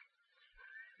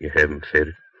 You haven't fed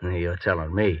it? You're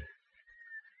telling me.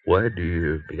 Why do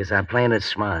you... Because I'm playing it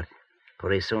smart.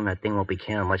 Pretty soon that thing won't be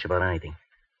caring much about anything.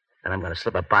 Then I'm going to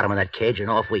slip a bottom of that cage and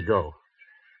off we go.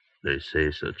 They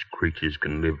say such creatures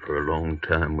can live for a long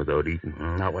time without eating.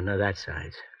 Not when they're that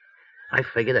size. I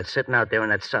figure that sitting out there in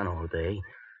that sun all day,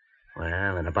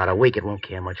 well, in about a week it won't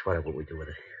care much what we do with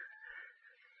it.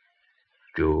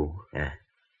 Joe. Yeah?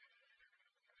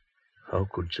 How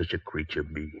could such a creature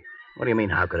be? What do you mean,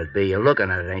 how could it be? You're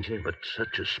looking at it, ain't you? But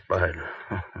such a spider.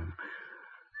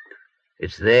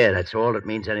 It's there. That's all that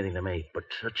means anything to me. But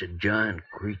such a giant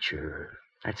creature.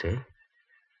 That's it.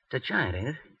 It's a giant, ain't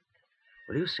it?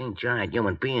 Well, you've seen giant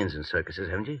human beings in circuses,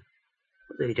 haven't you?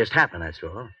 Well, they just happen, that's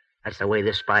all. That's the way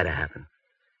this spider happened.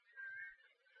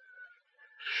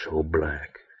 So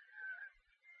black.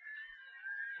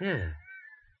 Yeah.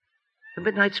 The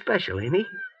midnight special, ain't he?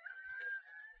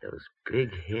 Those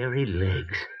big, hairy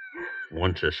legs.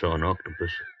 Once I saw an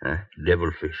octopus. Huh?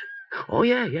 Devilfish. Oh,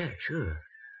 yeah, sure.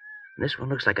 And this one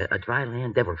looks like a dry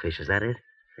land devilfish, is that it?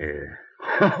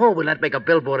 Yeah. Oh, we'll not make a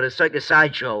billboard at a circus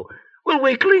sideshow. Will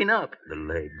we clean up? The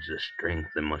legs, the strength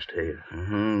they must have.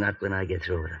 Not when I get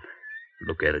through with them.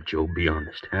 Look at it, Joe. Be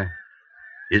honest. Huh?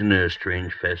 Isn't there a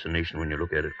strange fascination when you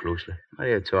look at it closely? What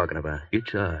are you talking about?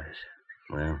 Its eyes.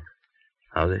 Well,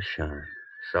 how they shine.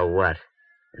 So what?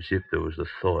 As if there was a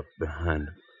thought behind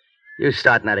them. You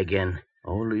starting that again?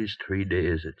 All these 3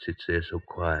 days it sits there so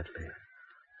quietly.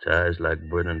 Its eyes like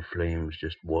burning flames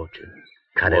just watching.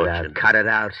 Cut it out. Cut it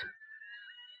out.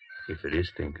 If it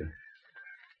is thinking.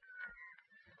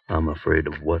 I'm afraid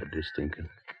of what it is thinking.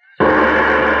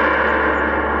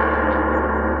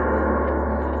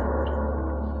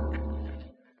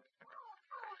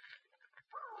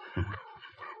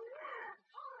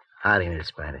 Howdy, Miss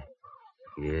Spider.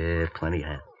 Yeah, plenty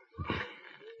hot.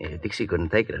 Dixie couldn't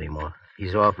take it anymore.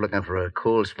 He's off looking for a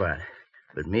cool spot.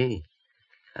 But me,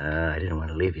 I didn't want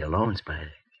to leave you alone,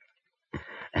 Spider.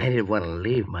 I didn't want to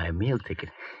leave my meal ticket.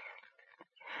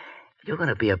 You're going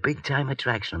to be a big-time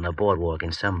attraction on the boardwalk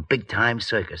in some big-time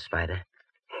circus, Spider.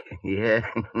 Yeah.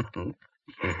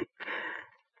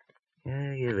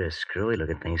 Yeah, you're a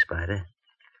screwy-looking thing, Spider.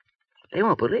 They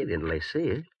won't believe you until they see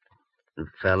it. And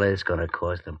fella, it's going to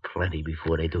cost them plenty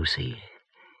before they do see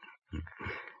you.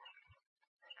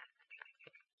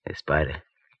 Hey, Spider.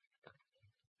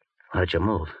 Why don't you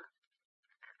move?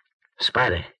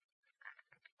 Spider.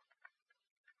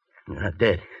 You're not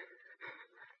dead.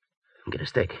 Get a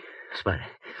stick. Spider.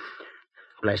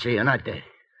 Bless you, you're not dead.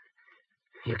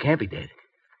 You can't be dead.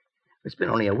 It's been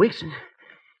only a week since...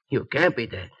 You can't be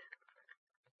dead.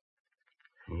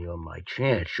 You're my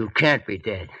chance. You can't be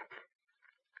dead.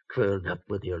 Curled up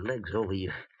with your legs over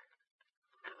you.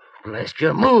 Bless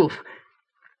you, move!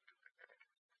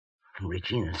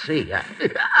 Reach in and see. Let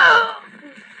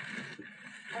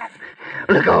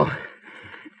go.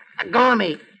 Let go of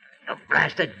me. You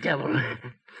blasted devil.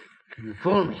 You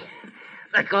fool me.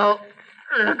 Let go.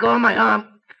 Let go of my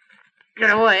arm. Get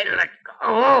away. Let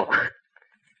go.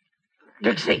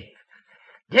 Dixie.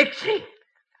 Dixie.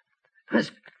 The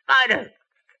spider.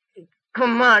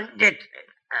 Come on, Dixie.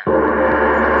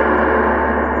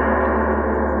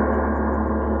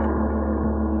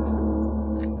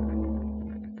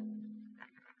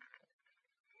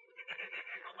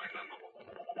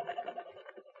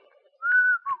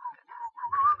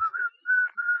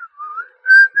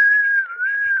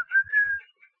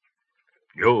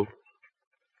 Joe.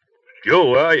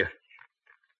 Joe, where are you?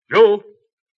 Joe?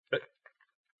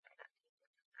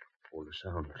 Oh, the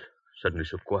sound suddenly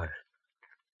so quiet.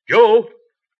 Joe!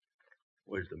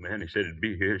 Where's the man? He said he'd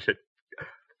be here. He said...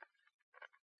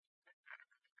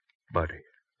 Buddy,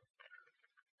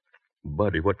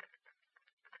 what?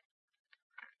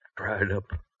 Dried up.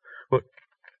 What?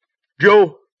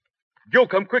 Joe! Joe,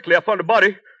 come quickly. I found a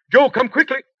body. Joe, come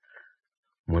quickly.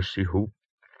 Must see who.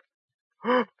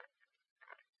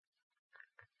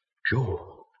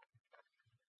 Joe.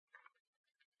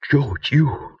 Joe, it's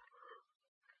you.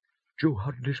 Joe,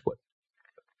 how did this... What?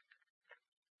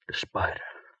 The spider.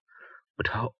 But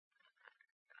how?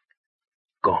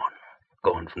 Gone.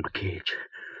 Gone from the cage.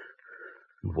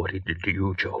 And what he did to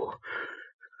you, Joe.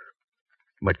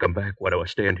 Might come back. Why do I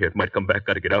stand here? It might come back.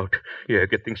 Gotta get out. Yeah,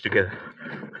 get things together.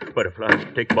 Butterflies,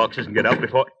 take boxes and get out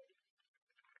before...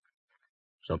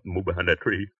 Something move behind that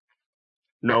tree.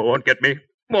 No, won't get me.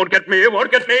 Won't get me. It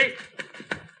won't get me.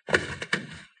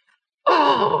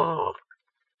 Oh.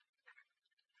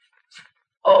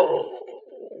 Oh.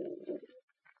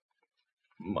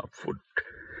 My foot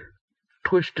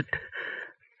twisted.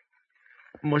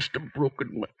 Must have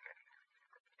broken my...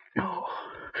 No.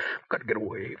 Gotta get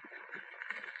away.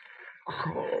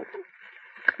 Crawl.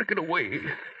 Gotta get away.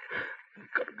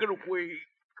 Gotta get away.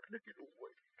 Gotta get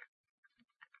away.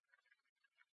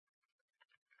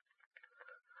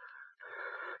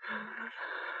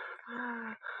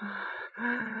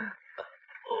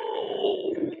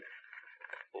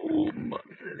 Oh, my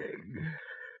leg.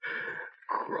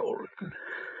 Crawling.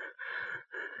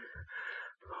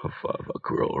 How far have I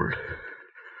crawled?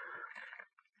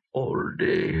 All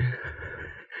day.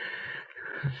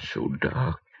 So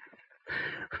dark.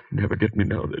 Never get me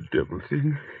now, that devil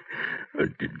thing. I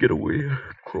did get away. I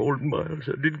crawled miles.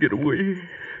 I did get away.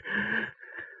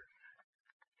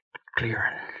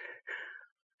 Clearing.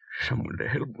 Someone to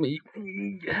help me.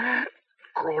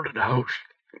 Crawled to the house.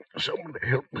 Someone to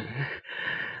help me.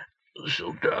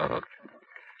 So dark.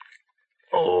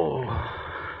 Oh.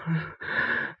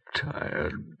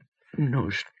 Tired. No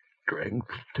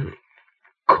strength to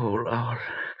call out.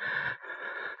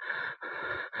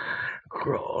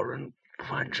 Crawl and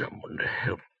find someone to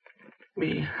help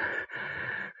me.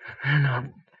 And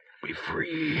I'll be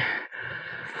free.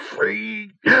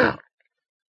 Free.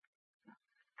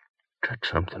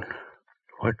 Touch something.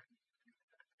 What?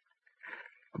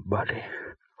 A body.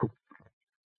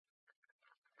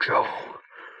 Joe.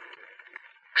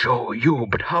 Joe, you,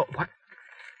 but how? What?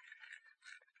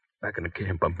 Back in the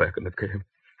camp. I'm back in the camp.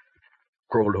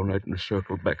 Crawled all night in a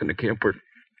circle back in the camp where...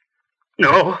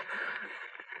 No!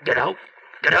 Get out.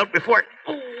 Get out before it...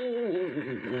 Oh,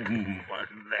 my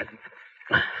leg.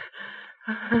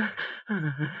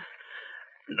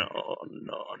 No.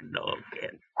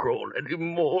 Can't crawl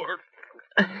anymore.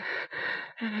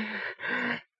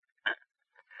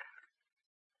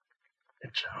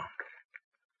 That sound.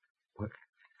 What?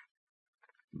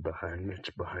 Behind me. It's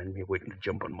behind me, waiting to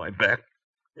jump on my back.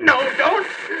 No, don't!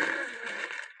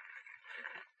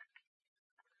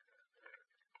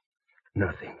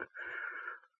 Nothing.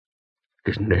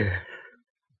 isn't there?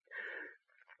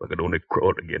 If I could only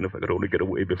crawl again, if I could only get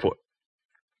away before...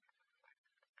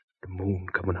 The moon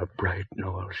coming up bright.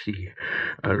 No, I'll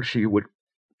see what...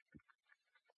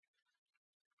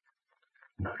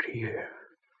 Not here.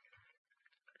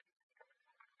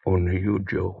 Only you,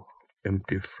 Joe.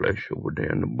 Empty flesh over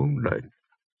there in the moonlight.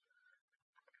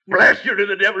 Blast you to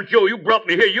the devil, Joe. You brought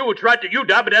me here. It's right that you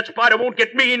die, but that spider won't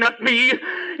get me, not me.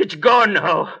 It's gone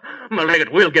now. My leg,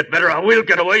 it will get better. I will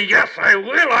get away. Yes, I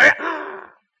will.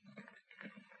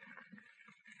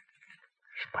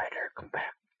 Spider, come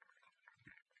back.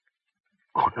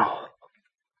 Oh, no.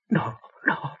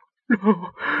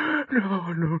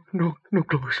 No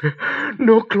closer.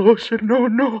 No closer.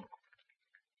 No.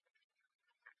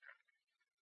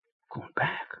 Going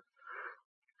back?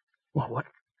 What?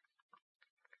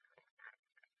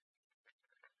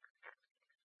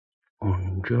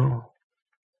 On Joe.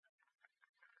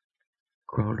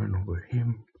 Crawling over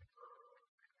him.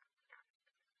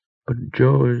 But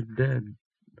Joe is dead.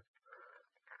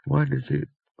 What is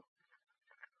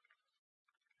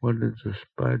the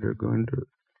spider going to...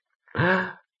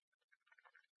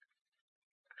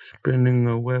 Spinning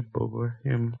a web over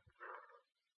him.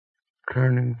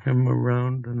 Turning him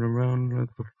around and around like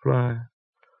a fly.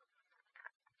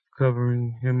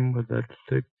 Covering him with that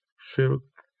thick silk.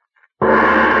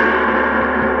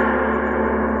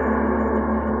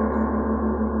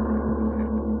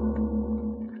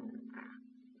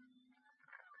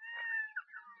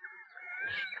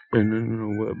 Spinning a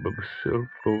web of silk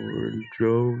over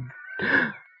Joe.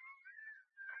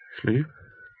 Sleep?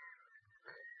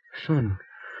 Sun.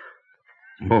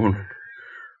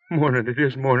 Morning, it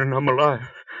is morning. I'm alive.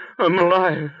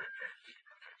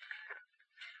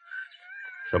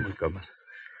 Someone coming.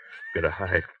 Gotta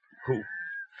hide. Who?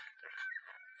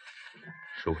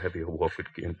 So heavy a wolf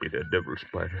it can't be that devil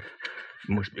spider. It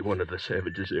must be one of the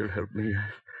savages. They'll help me.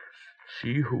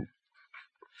 See who?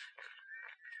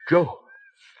 Joe.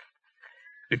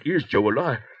 It is Joe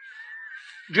alive.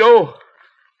 Joe,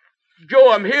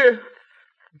 I'm here.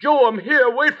 Joe, I'm here.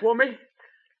 Wait for me.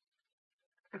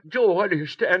 Joe, why do you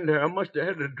stand there? I must have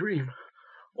had a dream.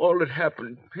 All that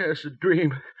happened, yes, a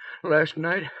dream. Last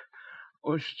night.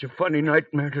 Oh, it's such a funny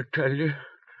nightmare to tell you.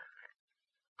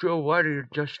 Joe, why do you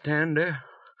just stand there?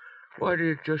 Why do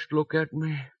you just look at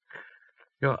me?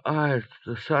 Your eyes,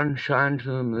 the sun shines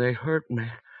in them. They hurt me.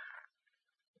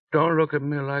 Don't look at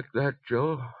me like that,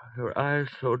 Joe. Your eyes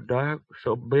so dark,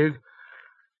 so big.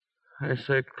 I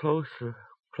say closer,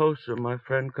 closer, my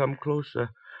friend, come closer.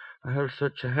 I have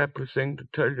such a happy thing to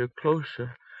tell you.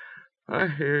 Closer. I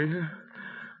hear you.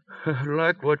 I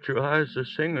like what your eyes are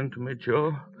singing to me,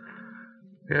 Joe.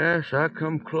 Yes, I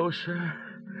come closer.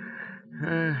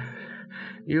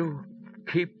 You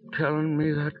keep telling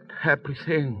me that happy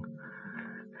thing.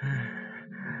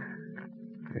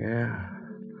 Yeah.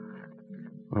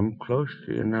 I'm close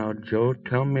to you now, Joe.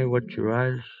 Tell me what your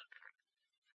eyes...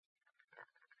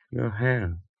 Your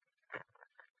hand.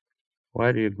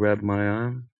 Why do you grab my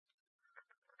arm?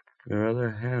 Your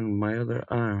other hand, my other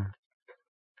arm.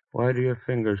 Why do your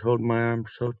fingers hold my arm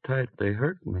so tight? They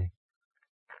hurt me.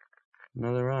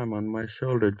 Another arm on my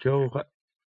shoulder. Joe,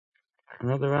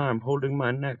 another arm holding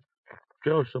my neck.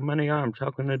 Joe, so many arms.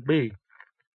 How can it be?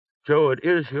 Joe, it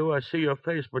is you. I see your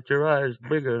face, but your eyes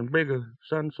bigger and bigger.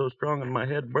 Sun so strong in my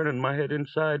head, burning my head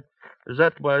inside. Is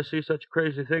that why I see such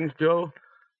crazy things, Joe?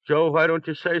 Joe, why don't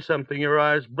you say something? Your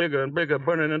eyes bigger and bigger,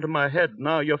 burning into my head.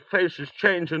 Now your face is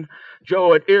changing.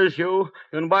 Joe, it is you.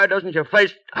 And why doesn't your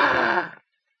face...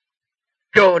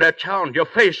 Joe, that sound, your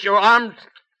face, your arms...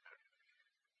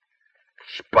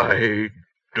 Spider...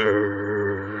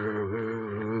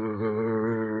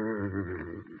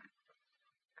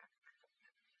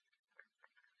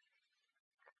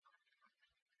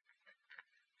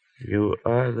 You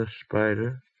are the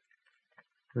spider.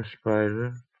 The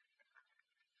spider.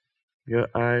 Your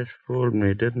eyes fooled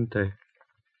me, didn't they?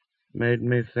 Made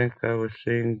me think I was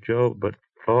seeing Joe, but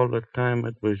all the time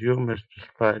it was you, Mr.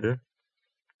 Spider.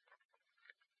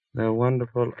 They're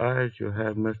wonderful eyes you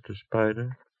have, Mr.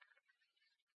 Spider.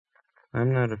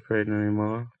 I'm not afraid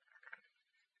anymore.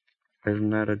 Isn't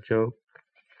that a joke?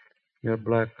 Your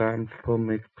black arms pull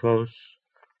me close.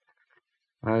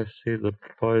 I see the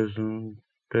poison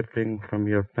dripping from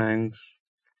your fangs,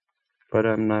 but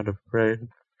I'm not afraid.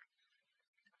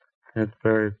 It's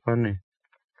very funny.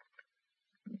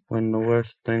 When the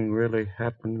worst thing really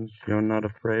happens, you're not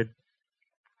afraid.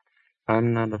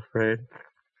 I'm not afraid.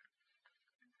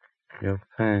 Your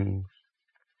fangs.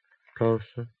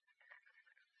 Closer.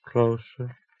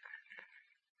 Closer.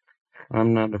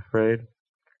 I'm not afraid.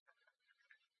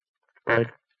 Right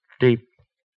deep.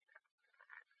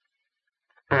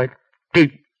 Right Now,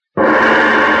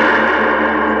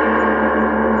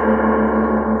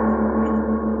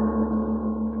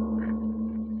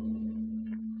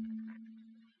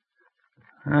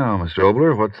 Mr.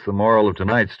 Obler, what's the moral of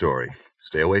tonight's story?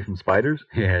 Stay away from spiders?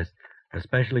 Yes,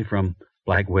 especially from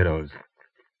black widows.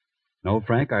 No,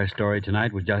 Frank, our story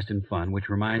tonight was just in fun, which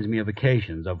reminds me of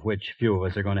vacations, of which few of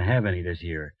us are going to have any this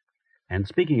year. And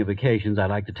speaking of vacations, I'd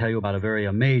like to tell you about a very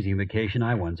amazing vacation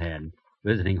I once had,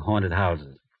 visiting haunted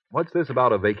houses. What's this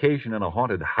about a vacation in a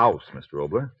haunted house, Mr.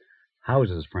 Obler?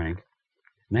 Houses, Frank.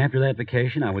 And after that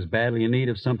vacation, I was badly in need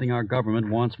of something our government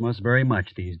wants from us very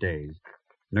much these days.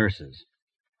 Nurses.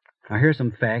 Now, here's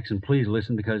some facts, and please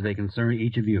listen because they concern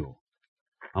each of you.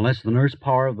 Unless the nurse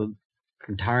power of the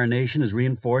entire nation is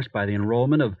reinforced by the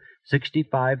enrollment of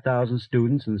 65,000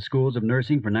 students in the schools of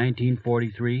nursing for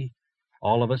 1943,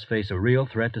 all of us face a real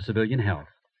threat to civilian health.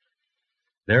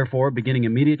 Therefore, beginning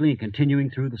immediately and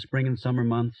continuing through the spring and summer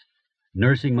months,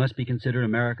 nursing must be considered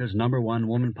America's #1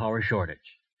 woman power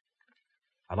shortage.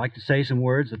 I'd like to say some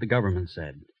words that the government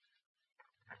said.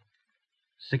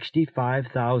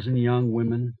 65,000 young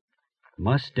women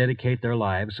must dedicate their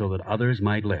lives so that others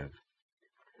might live.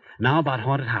 Now about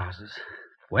haunted houses.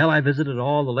 Well, I visited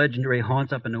all the legendary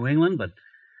haunts up in New England, but,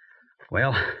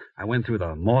 well, I went through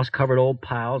the moss-covered old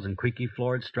piles and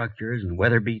creaky-floored structures and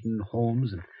weather-beaten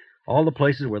homes and all the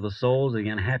places where the souls of the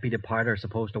unhappy departed are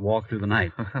supposed to walk through the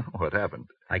night. What happened?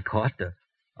 I caught a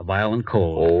violent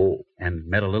cold and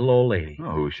met a little old lady.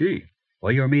 Oh, who's she?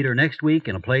 Well, you'll meet her next week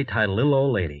in a play titled Little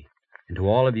Old Lady. And to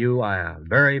all of you, I have a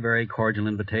very, very cordial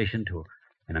invitation to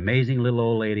an amazing little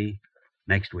old lady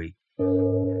next week.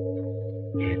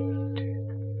 It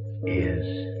is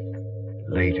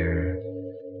later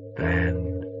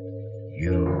than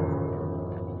you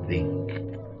think.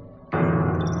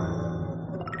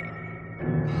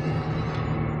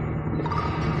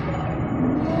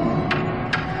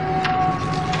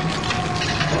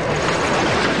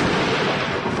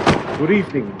 Good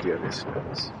evening, dear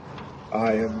listeners.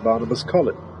 I am Barnabas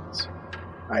Collins.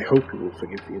 I hope you will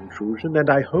forgive the intrusion, and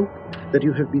I hope that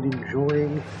you have been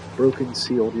enjoying Broken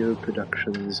Sea Audio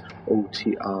Productions'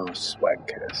 OTR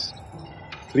Swagcast.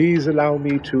 Please allow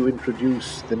me to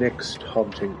introduce the next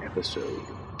haunting episode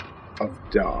of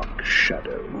Dark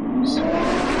Shadows.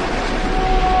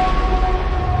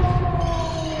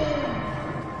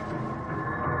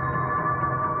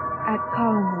 At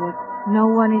Collinwood, no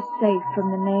one is safe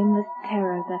from the nameless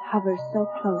terror that hovers so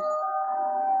close.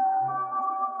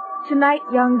 Tonight,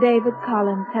 young David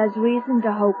Collins has reason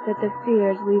to hope that the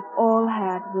fears we've all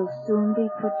had will soon be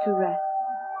put to rest.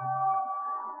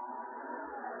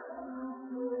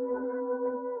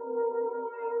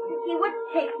 Vicky, what's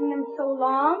taking them so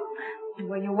long?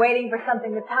 Well, you're waiting for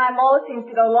something. The time always seems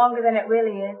to go longer than it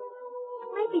really is.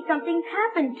 Maybe something's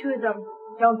happened to them.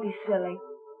 Don't be silly.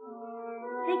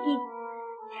 Vicky,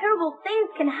 terrible things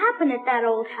can happen at that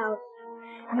old house.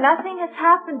 Nothing has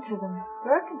happened to them.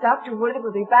 Burke and Dr. Woodard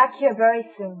will be back here very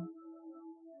soon.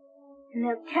 And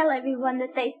they'll tell everyone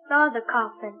that they saw the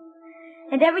coffin.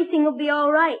 And everything will be all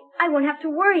right. I won't have to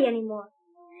worry anymore.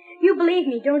 You believe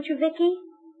me, don't you, Vicky?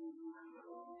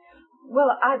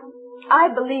 Well, I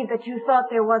believe that you thought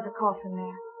there was a coffin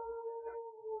there.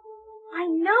 I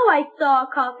know I saw a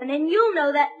coffin, and you'll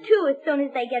know that, too, as soon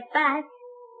as they get back.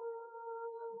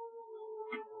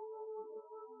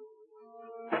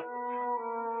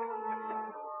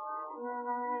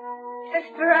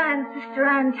 Sister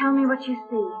Anne, tell me what you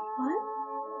see. What?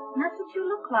 That's what you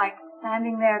look like,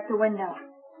 standing there at the window.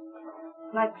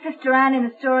 Like Sister Anne in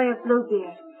the story of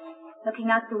Bluebeard, looking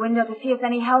out the window to see if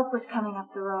any help was coming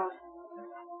up the road.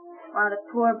 While the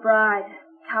poor bride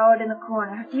cowered in the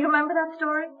corner. Do you remember that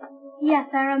story? Yes,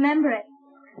 I remember it.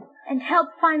 And help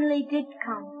finally did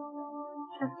come.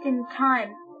 Just in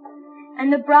time.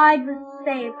 And the bride was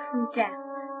saved from death.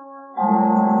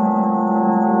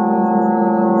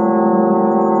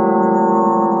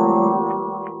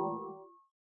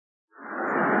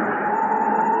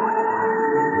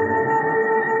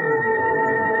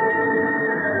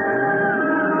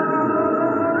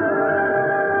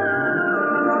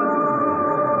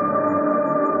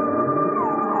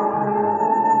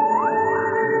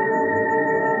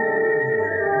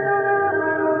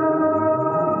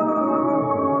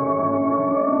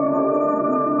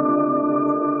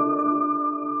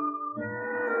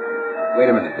 Wait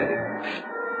a minute, Eddie.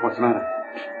 What's the matter?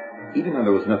 Even though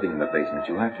there was nothing in the basement,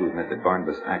 you'll have to admit that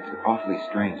Barnabas acted awfully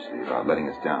strangely about letting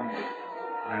us down.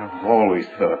 I've always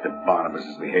thought that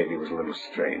Barnabas's behavior was a little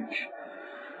strange.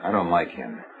 I don't like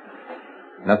him.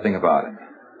 Nothing about him.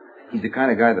 He's the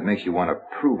kind of guy that makes you want to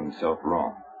prove himself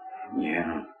wrong.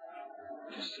 Yeah.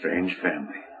 It's a strange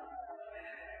family.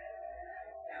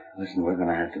 Listen, we're going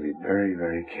to have to be very,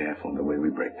 very careful in the way we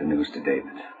break the news to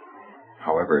David.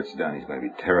 However it's done, he's going to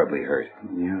be terribly hurt.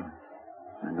 Yeah,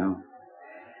 I know.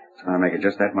 It's going to make it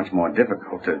just that much more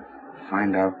difficult to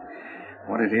find out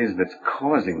what it is that's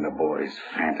causing the boy's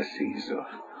fantasies or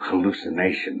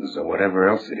hallucinations or whatever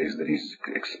else it is that he's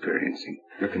experiencing.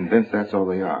 You're convinced that's all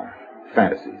they are?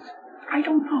 Fantasies? I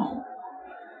don't know.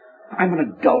 I'm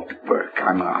an adult, Burke.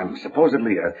 I'm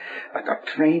supposedly a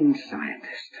trained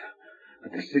scientist.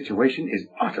 But this situation is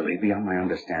utterly beyond my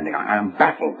understanding. I'm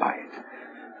baffled by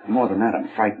it. More than that, I'm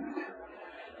frightened.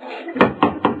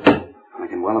 I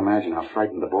can well imagine how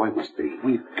frightened the boy must be.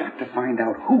 We've got to find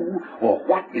out who or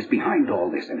what is behind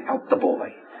all this and help the boy.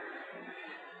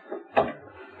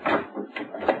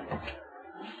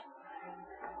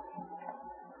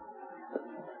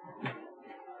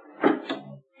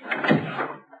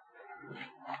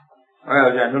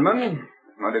 Well, gentlemen,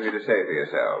 what have you to say for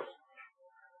yourselves?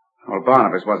 Well,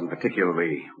 Barnabas wasn't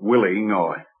particularly willing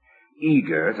or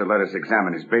eager to let us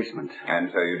examine his basement.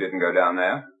 And so you didn't go down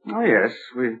there? Oh, yes,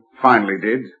 we finally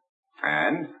did.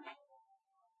 And?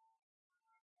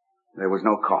 There was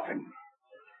no coffin.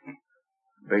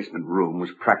 The basement room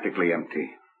was practically empty.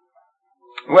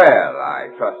 Well, I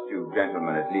trust you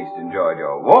gentlemen at least enjoyed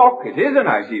your walk. It is a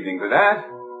nice evening for that.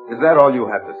 Is that all you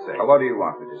have to say? What do you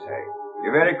want me to say?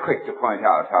 You're very quick to point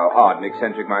out how odd and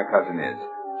eccentric my cousin is.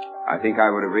 I think I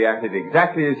would have reacted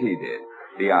exactly as he did.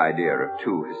 The idea of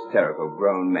two hysterical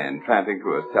grown men tramping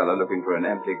through a cellar looking for an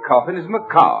empty coffin is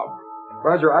macabre.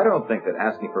 Roger, I don't think that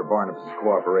asking for Barnabas'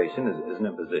 cooperation is an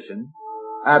imposition.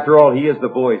 After all, he is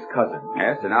the boy's cousin.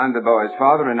 Yes, and I'm the boy's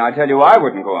father, and I tell you I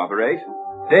wouldn't cooperate.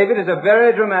 David is a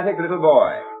very dramatic little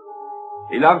boy.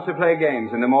 He loves to play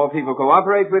games, and the more people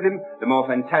cooperate with him, the more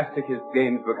fantastic his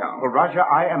games become. Well, Roger,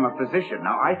 I am a physician.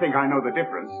 Now, I think I know the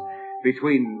difference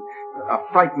between a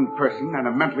frightened person and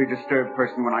a mentally disturbed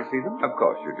person when I see them. Of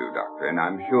course you do, Doctor, and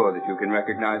I'm sure that you can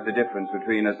recognize the difference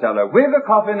between a cellar with a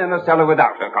coffin and a cellar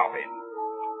without a coffin.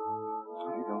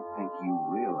 I don't think you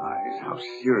realize how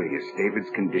serious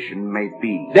David's condition may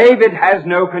be. David has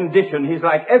no condition. He's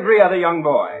like every other young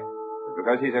boy.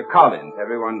 Because he's a Collins,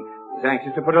 everyone is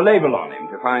anxious to put a label on him,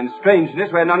 to find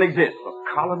strangeness where none exists. Well,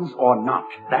 Collins or not,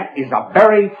 that is a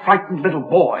very frightened little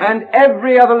boy. And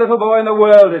every other little boy in the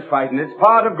world is frightened. It's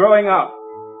part of growing up.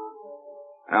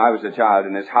 When I was a child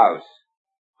in this house,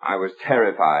 I was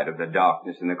terrified of the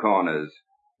darkness in the corners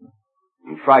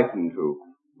and frightened to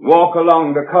walk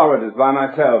along the corridors by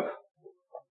myself.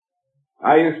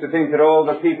 I used to think that all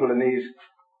the people in these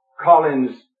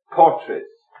Collins portraits,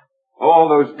 all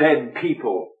those dead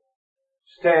people,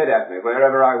 stared at me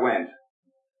wherever I went,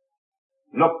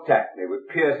 looked at me with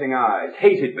piercing eyes,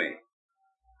 hated me.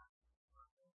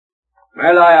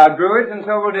 Well, I outgrew it, and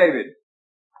so will David.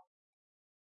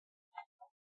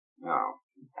 Now,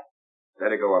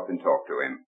 better go up and talk to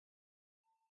him.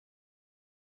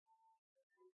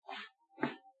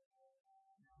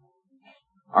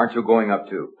 Aren't you going up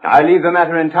too? I leave the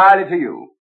matter entirely to you.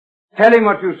 Tell him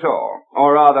what you saw,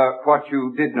 or rather, what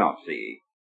you did not see.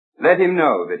 Let him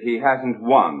know that he hasn't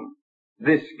won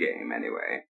this game,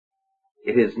 anyway.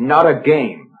 It is not a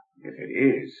game. If it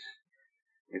is,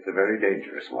 it's a very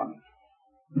dangerous one.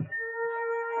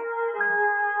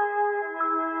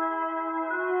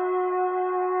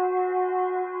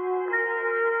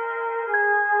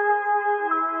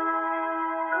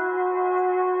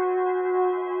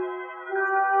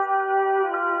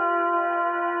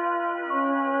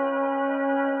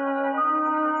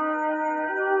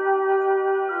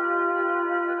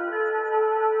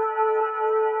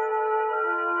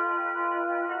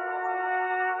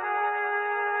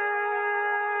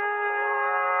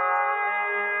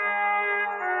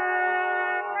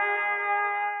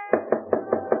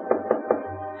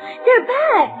 They're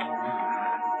back!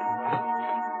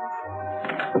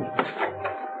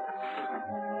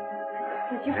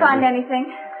 Did you find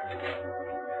anything?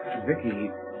 Vicky,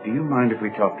 do you mind if we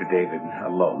talk to David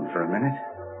alone for a minute?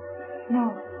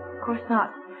 No, of course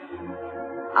not.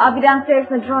 I'll be downstairs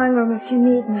in the drawing room if you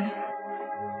need me.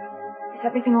 Is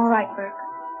everything all right, Burke?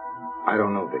 I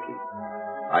don't know, Vicky.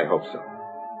 I hope so.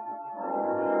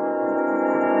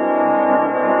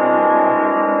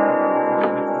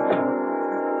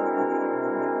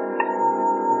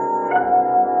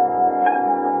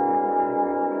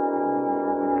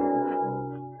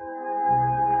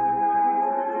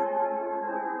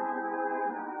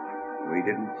 We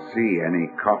didn't see any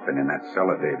coffin in that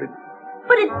cellar, David.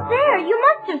 But it's there. You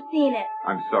must have seen it.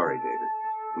 I'm sorry, David.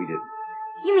 We didn't.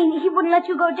 You mean he wouldn't let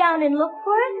you go down and look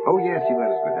for it? Oh, yes, he let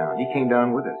us go down. He came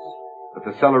down with us. But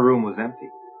the cellar room was empty.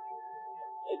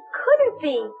 It couldn't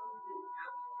be.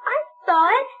 I saw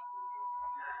it.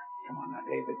 Come on now,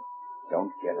 David.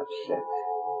 Don't get upset.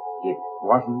 It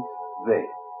wasn't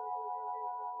there.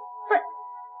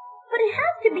 But it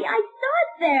has to be. I saw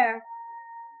it there.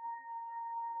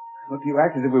 Look, you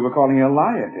act as if we were calling you a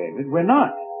liar, David. We're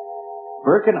not.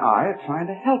 Burke and I are trying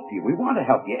to help you. We want to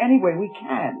help you any way we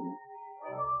can.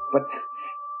 But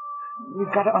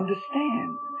we've got to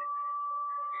understand.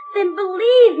 Then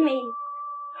believe me.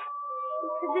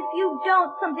 Because if you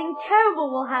don't, something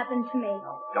terrible will happen to me.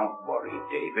 Don't worry,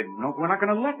 David. No, we're not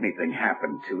going to let anything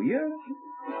happen to you.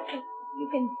 You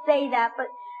can say that, but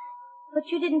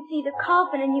you didn't see the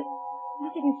coffin, and you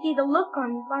didn't see the look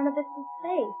on Barnabas's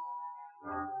face.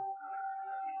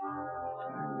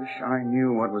 I wish I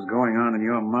knew what was going on in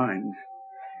your mind.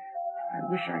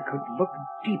 I wish I could look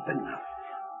deep enough.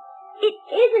 It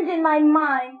isn't in my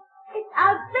mind. It's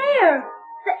out there.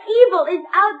 The evil is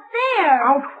out there.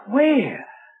 Out where?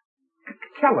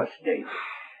 Tell us, David.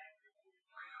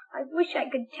 I wish I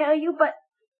could tell you, but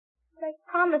I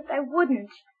promised I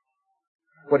wouldn't.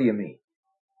 What do you mean?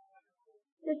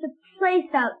 There's a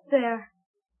place out there.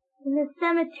 In the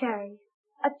cemetery.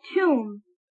 A tomb.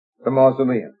 The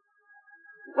mausoleum.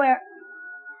 Where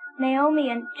Naomi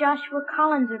and Joshua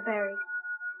Collins are buried.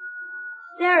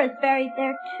 Sarah's buried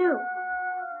there, too.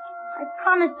 I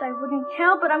promised I wouldn't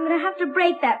tell, but I'm going to have to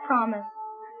break that promise.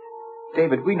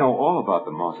 David, we know all about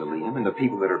the mausoleum and the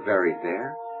people that are buried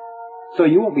there. So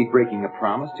you won't be breaking a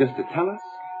promise just to tell us?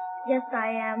 Yes,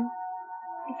 I am.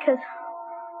 Because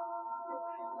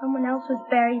someone else was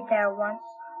buried there once.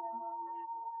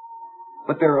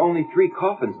 But there are only 3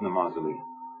 coffins in the mausoleum.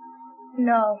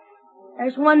 No.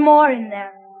 There's one more in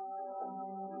there.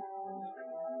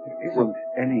 There isn't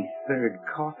any third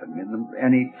coffin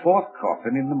any fourth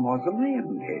coffin in the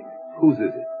mausoleum, David. Whose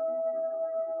is it?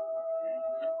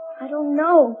 I don't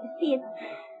know. You see,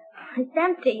 it's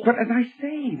empty. But as I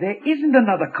say, there isn't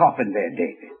another coffin there,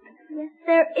 David. Yes,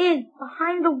 there is.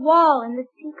 Behind the wall in the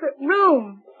secret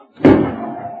room.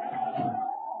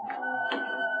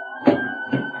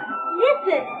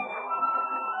 Listen!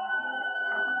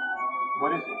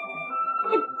 What is it?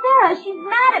 It's Sarah. She's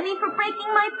mad at me for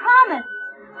breaking my promise.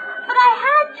 But I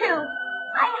had to.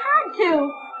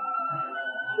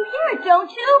 You hear it,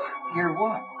 don't you? Hear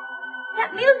what?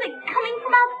 That music coming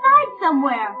from outside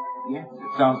somewhere. Yes,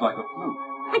 it sounds like a flute.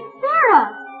 It's Sarah.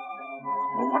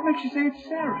 Well, what makes you say it's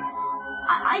Sarah?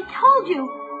 I told you.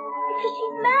 Because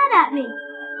she's mad at me.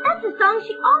 That's the song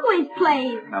she always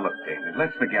plays. Now look, David,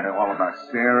 let's forget all about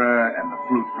Sarah and the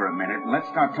flute for a minute, and let's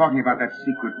start talking about that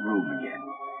secret room again.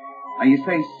 Now, you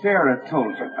say Sarah told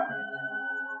you about it.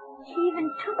 She even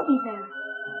took me there.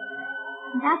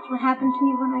 And that's what happened to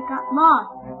me when I got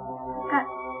lost. I got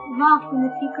lost in the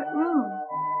secret room.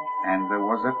 And there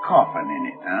was a coffin in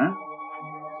it, huh?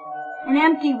 An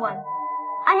empty one.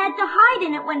 I had to hide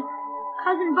in it when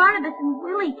Cousin Barnabas and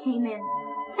Willie came in.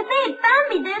 If they had found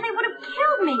me there, they would have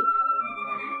killed me.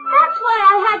 That's why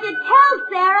I had to tell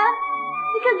Sarah.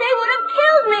 Because they would have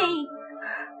killed me.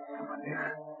 Come on,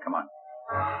 David. Come on.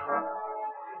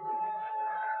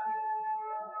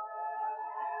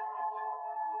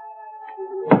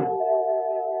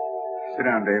 Sit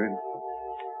down, David.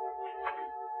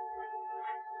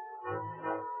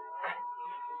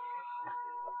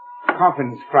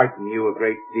 Coffins frighten you a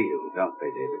great deal, don't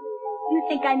they, David? You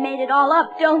think I made it all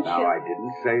up, don't you? No, I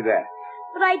didn't say that.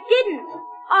 But I didn't.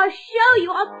 I'll show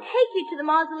you. I'll take you to the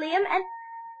mausoleum,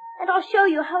 and I'll show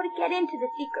you how to get into the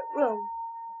secret room.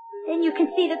 Then you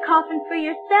can see the coffin for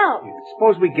yourself.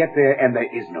 Suppose we get there and there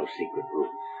is no secret room.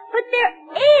 But there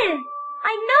is.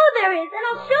 I know there is, and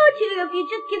I'll show it to you if you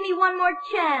just give me one more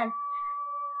chance.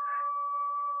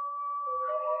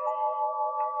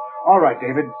 All right,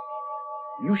 David.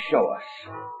 You show us.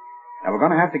 Now, we're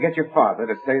going to have to get your father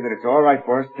to say that it's all right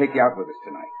for us to take you out with us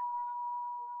tonight.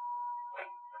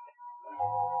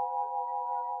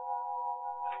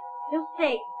 You'll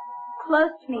stay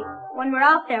close to me when we're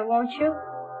out there, won't you?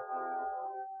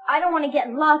 I don't want to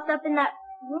get lost up in that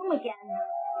room again.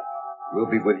 We'll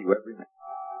be with you every night.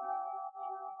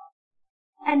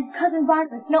 And Cousin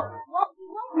Barnabas, he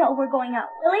won't know we're going out,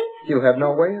 will he? He'll have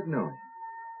no way of knowing.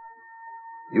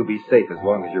 You'll be safe as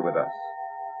long as you're with us.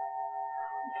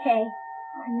 Okay,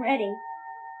 I'm ready.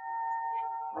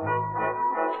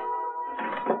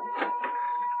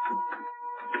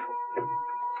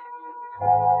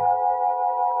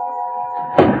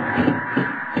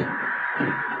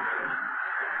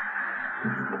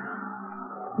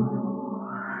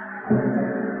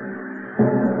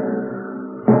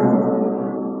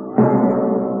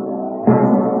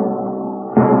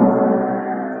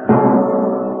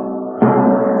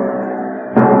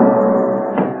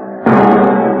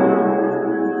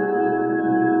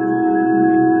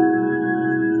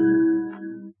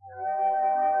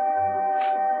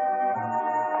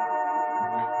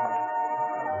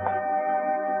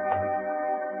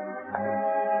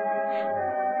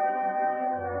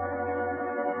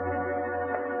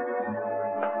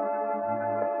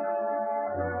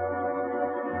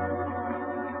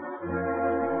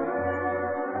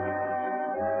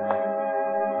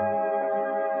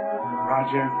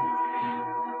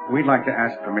 Roger, we'd like to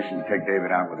ask permission to take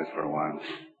David out with us for a while.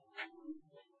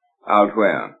 Out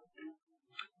where?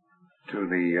 To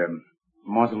the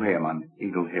mausoleum on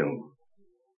Eagle Hill.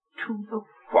 To the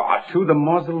what? To the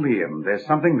mausoleum. There's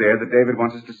something there that David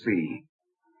wants us to see.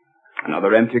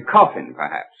 Another empty coffin,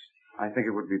 perhaps. I think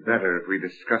it would be better if we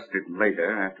discussed it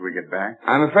later after we get back.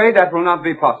 I'm afraid that will not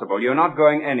be possible. You're not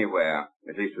going anywhere,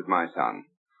 at least with my son.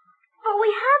 But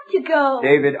we have to go.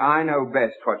 David, I know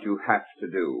best what you have to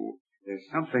do. There's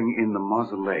something in the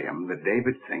mausoleum that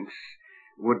David thinks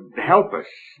would help us,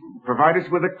 provide us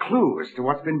with a clue as to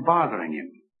what's been bothering him.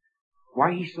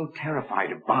 Why he's so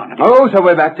terrified of Barnabas. Oh, so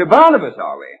we're back to Barnabas,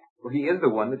 are we? Well, he is the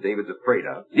one that David's afraid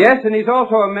of. Yes, and he's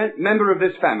also a member of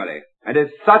this family, and as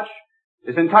such,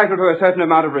 is entitled to a certain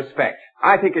amount of respect.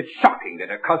 I think it's shocking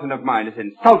that a cousin of mine is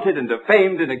insulted and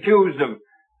defamed and accused of...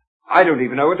 I don't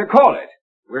even know what to call it.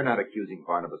 We're not accusing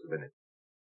Barnabas of anything.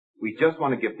 We just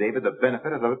want to give David the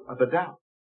benefit of the doubt.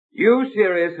 You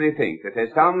seriously think that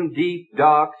there's some deep,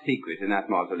 dark secret in that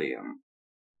mausoleum?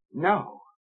 No.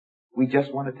 We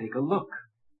just want to take a look.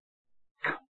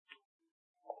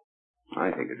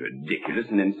 I think it's ridiculous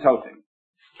and insulting.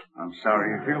 I'm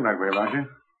sorry you feel that way, Roger.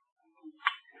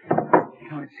 You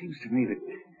know, it seems to me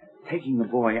that taking the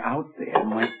boy out there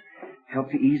might help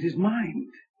to ease his mind.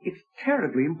 It's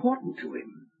terribly important to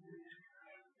him.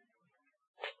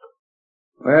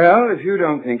 Well, if you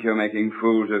don't think you're making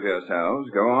fools of yourselves,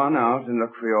 go on out and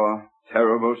look for your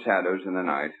terrible shadows in the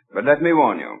night. But let me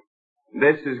warn you,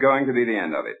 this is going to be the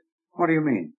end of it. What do you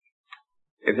mean?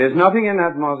 If there's nothing in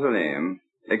that mausoleum,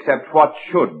 except what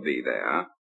should be there,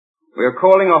 we're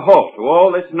calling a halt to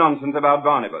all this nonsense about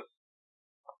Barnabas.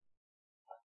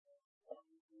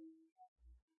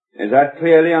 Is that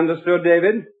clearly understood,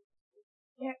 David?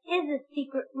 There is a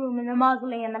secret room in the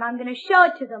mausoleum, and I'm going to show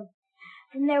it to them.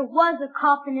 And there was a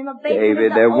coffin in the basement.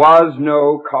 David, there was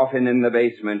no coffin in the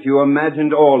basement. You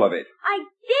imagined all of it. I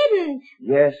didn't.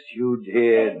 Yes, you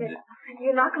did. David,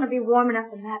 you're not going to be warm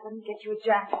enough in that. Let me get you a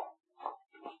jacket.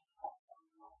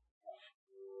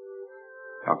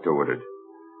 Dr. Woodard,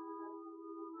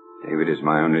 David is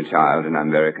my only child, and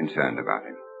I'm very concerned about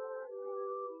him.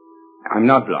 I'm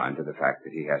not blind to the fact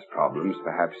that he has problems,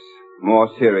 perhaps more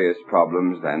serious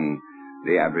problems than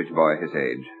the average boy his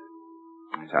age.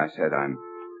 As I said,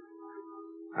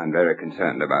 I'm very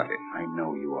concerned about him. I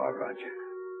know you are, Roger.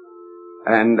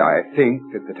 And I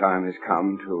think that the time has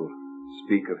come to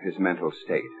speak of his mental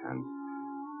state and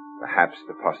perhaps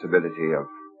the possibility of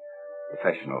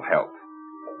professional help.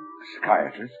 A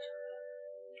psychiatrist?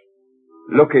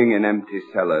 Looking in empty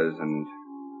cellars and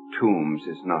tombs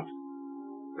is not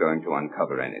going to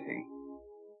uncover anything.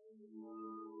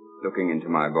 Looking into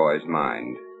my boy's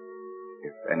mind,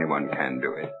 if anyone can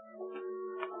do it.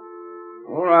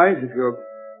 All right, if you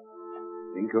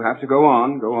think you have to go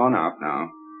on out now.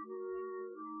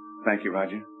 Thank you,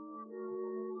 Roger.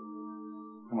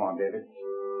 Come on, David.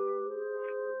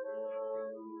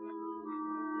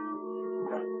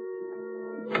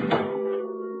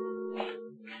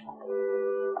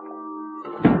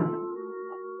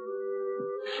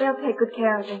 They'll take good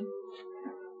care of him.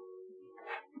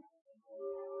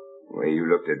 The way you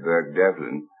looked at Burke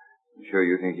Devlin, I'm sure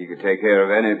you think he could take care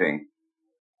of anything.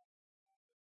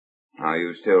 Are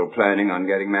you still planning on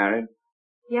getting married?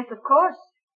 Yes, of course.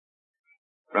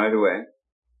 Right away.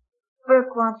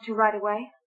 Burke wants to right away.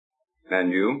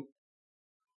 And you?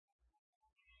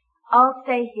 I'll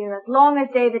stay here as long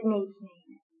as David needs me.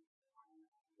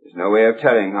 There's no way of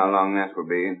telling how long that will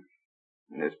be.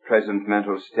 In his present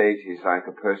mental state, he's like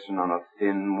a person on a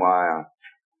thin wire,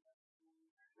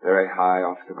 very high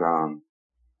off the ground.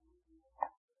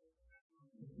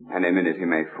 Any minute he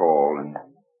may fall and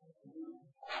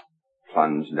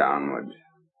plunge downward,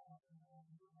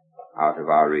 out of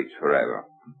our reach forever.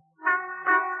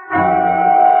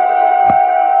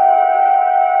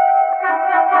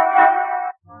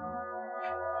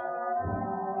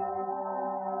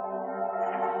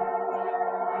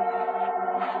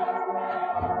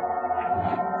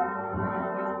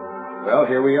 Well,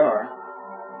 here we are.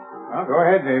 Well, go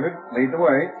ahead, David. Lead the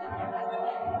way.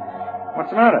 What's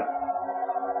the matter?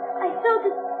 I felt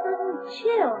a sudden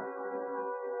chill.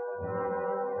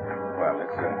 Well,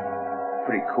 it's a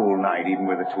pretty cool night, even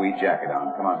with a tweed jacket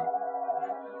on. Come on.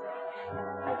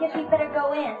 I guess we better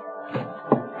go in.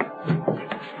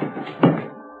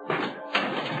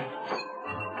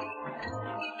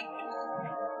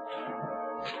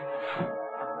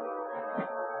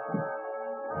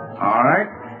 All right.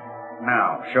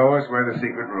 Now, show us where the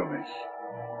secret room is.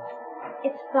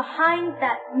 It's behind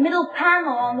that middle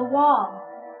panel on the wall.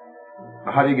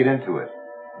 How do you get into it?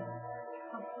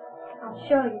 I'll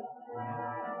show you.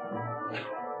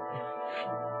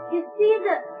 You see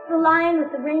the lion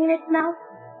with the ring in its mouth?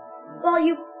 Well,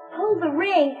 you pull the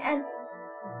ring and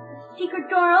the secret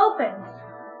door opens.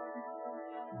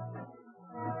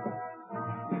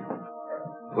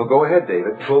 Well, go ahead,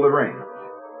 David. Pull the ring.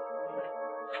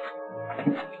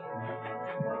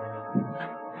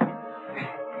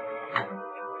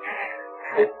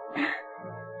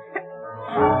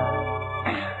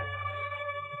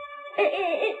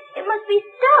 It must be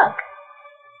stuck.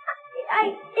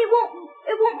 It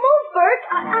won't move, Bert.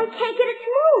 I can't get it to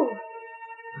move.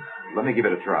 Let me give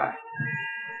it a try.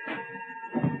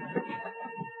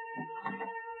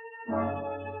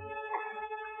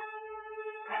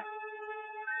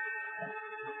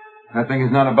 That thing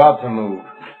is not about to move.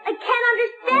 I can't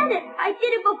understand it. I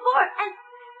did it before, and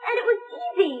it was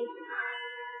easy.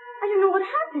 I don't know what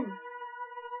happened.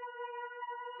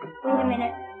 Wait a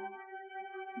minute.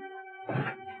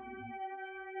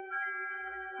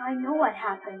 I know what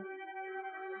happened.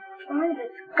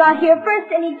 Barnabas got here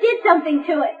first, and he did something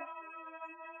to it.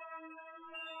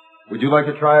 Would you like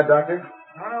to try it, Doctor?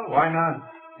 Oh, why not?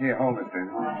 Here, hold it, then.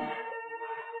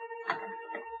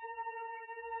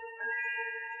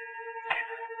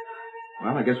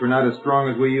 Well, I guess we're not as strong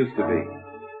as we used to be.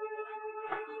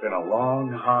 It's been a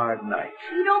long, hard night.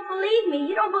 You don't believe me.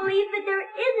 You don't believe that there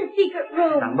is a secret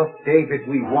room. Now, look, David,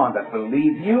 we want to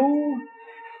believe you,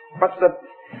 but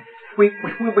we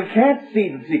can't see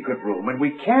the secret room, and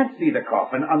we can't see the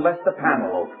coffin unless the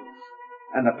panel opens.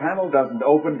 And the panel doesn't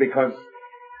open because,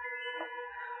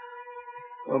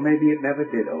 well, maybe it never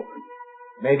did open.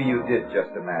 Maybe you did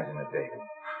just imagine it, David.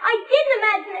 I didn't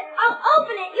imagine it. I'll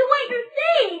open it. You wait and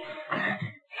see.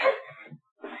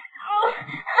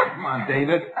 Come on,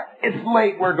 David. It's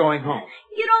late. We're going home.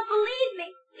 You don't believe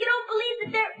me. You don't believe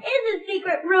that there is a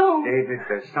secret room. David,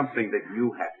 there's something that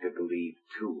you have to believe,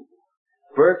 too.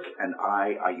 Burke and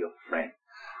I are your friends.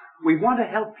 We want to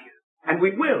help you, and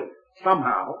we will,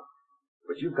 somehow.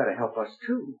 But you've got to help us,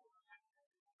 too.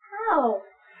 How?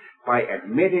 By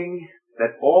admitting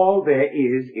that all there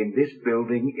is in this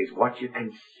building is what you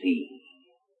can see.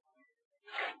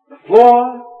 The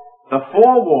floor, the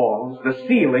four walls, the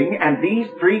ceiling, and these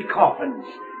three coffins.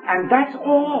 And that's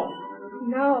all.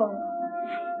 No,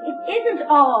 it isn't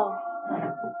all.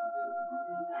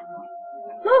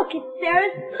 Look, it's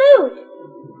Sarah's flute.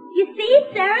 You see,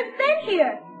 Sarah's been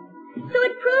here. So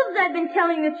it proves I've been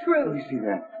telling the truth. Let me see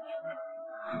that.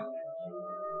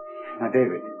 Now,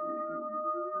 David,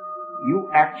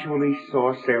 you actually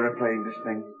saw Sarah playing this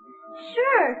thing?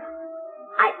 Sure.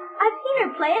 I've seen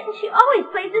her play it, and she always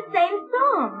plays the same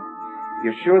song.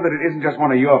 You're sure that it isn't just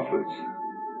one of your flutes?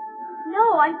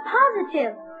 No, I'm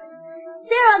positive.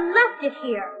 Sarah left it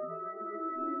here.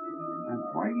 And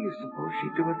why do you suppose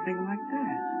she'd do a thing like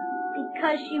that?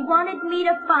 Because she wanted me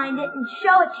to find it and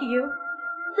show it to you,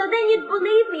 so then you'd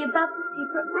believe me about the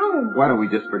secret room. Why don't we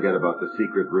just forget about the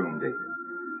secret room, David?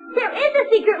 There is a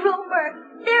secret room,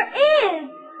 Bert. There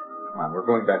is. Come on, we're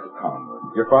going back to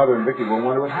Collinwood. Your father and Vicky will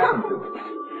wonder what happened to us.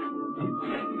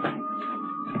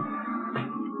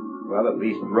 Well, at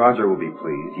least Roger will be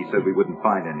pleased. He said we wouldn't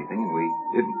find anything, and we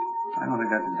didn't. I don't think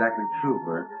that's exactly true,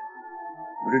 Bert.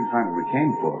 We didn't find what we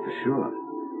came for sure.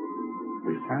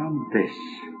 We found this.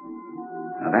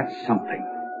 Now, that's something.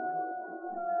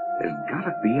 There's got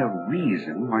to be a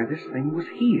reason why this thing was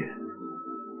here.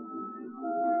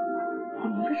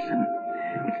 Oh, listen.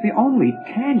 It's the only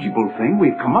tangible thing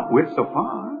we've come up with so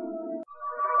far.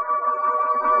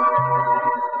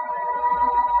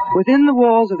 Within the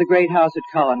walls of the great house at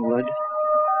Collinwood,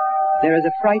 there is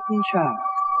a frightened child.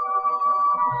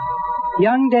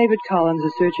 Young David Collins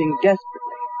is searching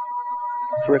desperately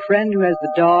for a friend who has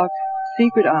the dark,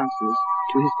 secret answers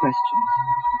to his questions.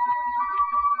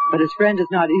 But his friend is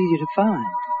not easy to find,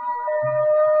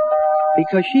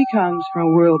 because she comes from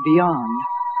a world beyond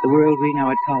the world we know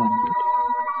at Collinwood.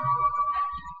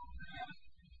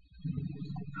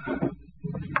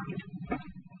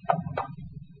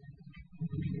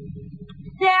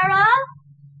 Sarah?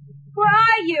 Where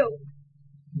are you?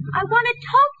 I want to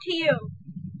talk to you.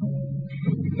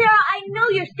 Sarah, I know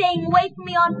you're staying away from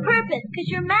me on purpose because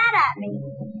you're mad at me.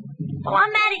 Well,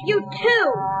 I'm mad at you,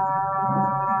 too.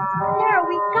 Sarah,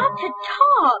 we've got to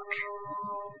talk.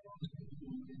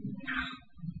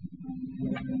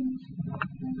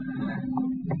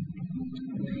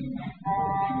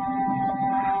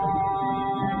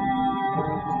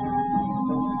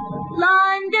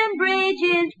 London Bridge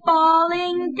is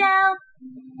falling down.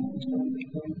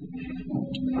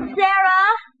 Sarah,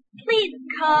 please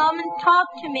come and talk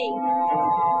to me.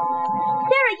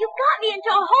 Sarah, you got me into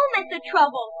a whole mess of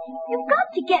trouble. You've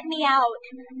got to get me out.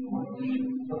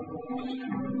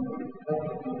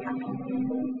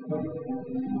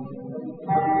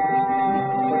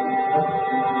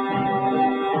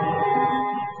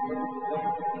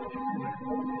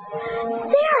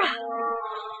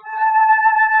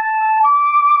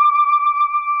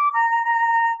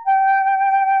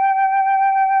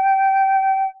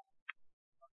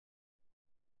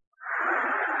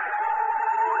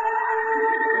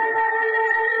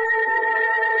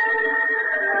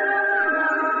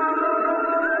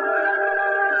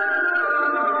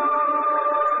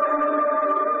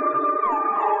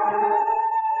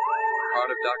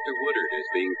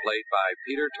 being played by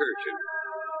Peter Turchin.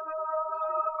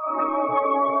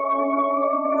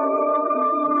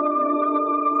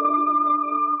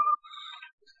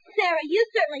 Sarah, you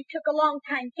certainly took a long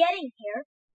time getting here.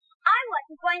 I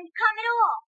wasn't going to come at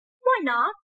all. Why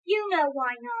not? You know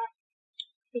why not.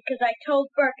 Because I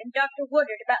told Burke and Dr.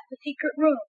 Woodard about the secret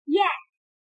room. Yes.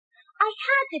 I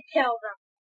had to tell them.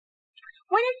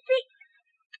 When a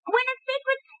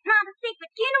secret's not a secret,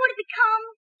 do you know what it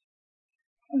becomes?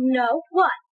 No.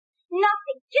 What?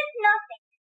 Nothing. Just nothing.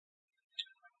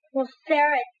 Well,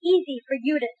 Sarah, it's easy for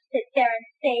you to sit there and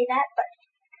say that,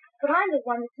 but I'm the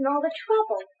one that's in all the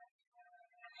trouble.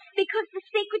 Because the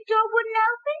secret door wouldn't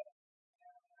open?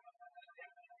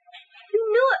 You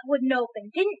knew it wouldn't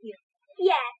open, didn't you?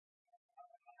 Yes.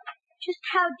 Just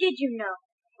how did you know?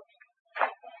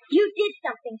 You did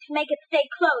something to make it stay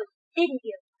closed, didn't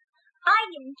you? I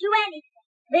didn't do anything.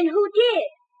 Then who did?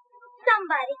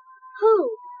 Somebody. Who?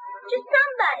 Just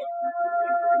somebody.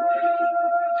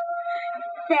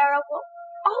 Sarah, well,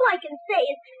 all I can say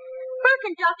is Burke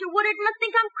and Dr. Woodard must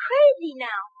think I'm crazy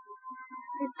now.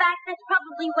 In fact, that's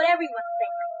probably what everyone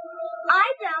thinks. I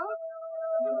don't.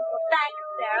 Well, thanks,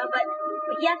 Sarah, but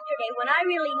yesterday when I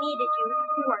really needed you,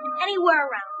 you weren't anywhere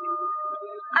around.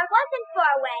 I wasn't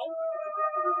far away.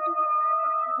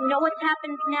 You know what's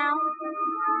happened now?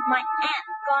 My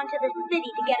aunt's gone to the city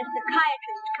to get a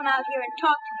psychiatrist to come out here and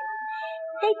talk to me.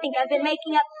 They think I've been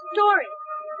making up stories.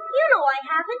 You know I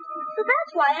haven't, so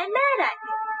that's why I'm mad at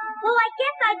you. Well, I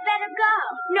guess I'd better go.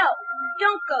 No,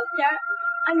 don't go, Sarah.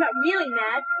 I'm not really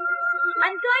mad.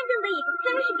 I'm going to leave as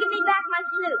soon as you give me back my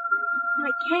flute.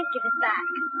 I can't give it back.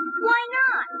 Why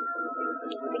not?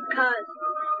 Because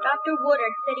Dr.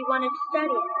 Woodard said he wanted to study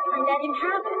it. I let him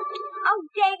have it. Oh,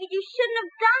 David, you shouldn't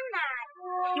have done that.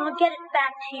 I'll get it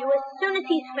back to you as soon as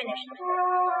he's finished with it.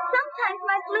 Sometimes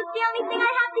my flute's the only thing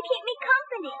I have to keep me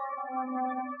company.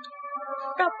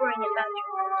 Stop worrying about your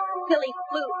silly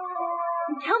flute.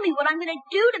 And tell me what I'm going to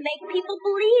do to make people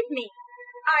believe me.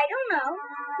 I don't know.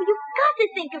 You've got to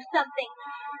think of something.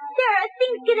 Sarah, if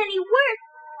things get any worse,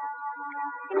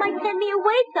 they might send me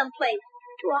away someplace,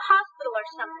 to a hospital or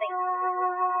something.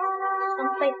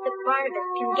 Someplace that Barnabas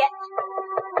can get to.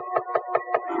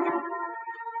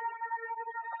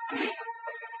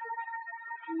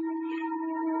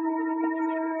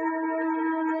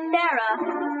 Sarah,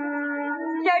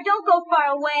 don't go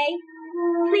far away.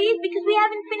 Please, because we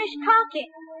haven't finished talking.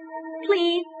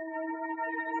 Please.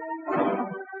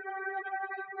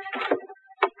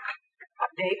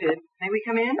 David, may we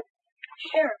come in?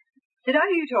 Sure. Did I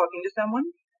hear you talking to someone?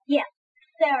 Yes,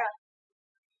 Sarah.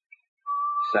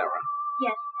 Sarah?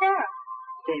 Yes, Sarah.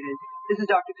 David, this is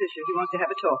Dr. Fisher. He wants to have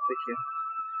a talk with you.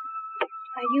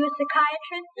 Are you a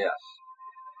psychiatrist? Yes.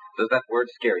 Does that word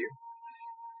scare you?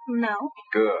 No.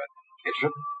 Good. It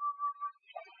shouldn't.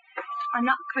 I'm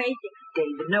not crazy.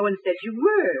 David, no one said you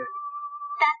were.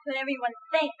 That's what everyone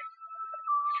thinks.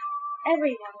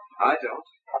 Everyone. I don't.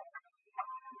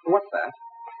 What's that?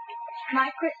 My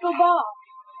crystal ball.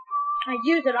 I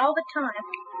use it all the time.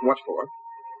 What for?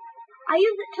 I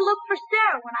use it to look for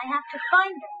Sarah when I have to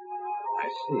find her. I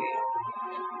see.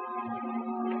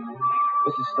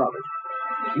 Mrs. Stoddard,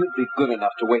 if you'd be good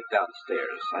enough to wait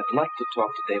downstairs, I'd like to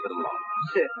talk to David alone.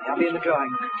 Certainly. I'll be in the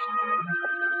drawing room.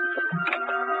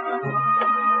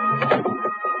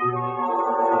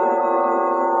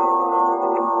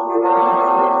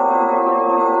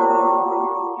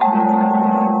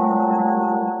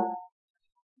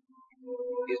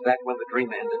 Is that when the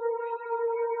dream ended?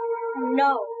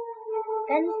 No.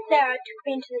 Then Sarah took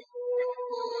me into this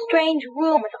strange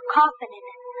room with a coffin in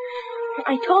it.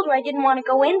 I told her I didn't want to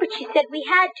go in, but she said we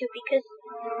had to because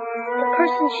the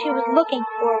person she was looking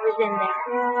for was in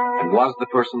there. And was the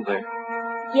person there?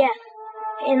 Yes,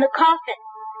 in the coffin.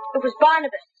 It was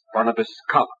Barnabas. Barnabas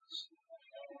Collins.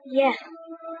 Yes.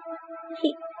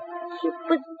 He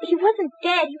wasn't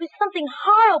dead. He was something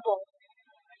horrible.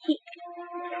 He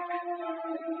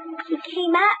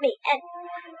came at me, and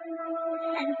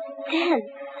then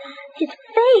his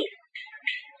face.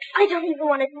 I don't even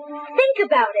want to think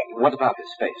about it. What about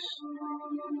his face?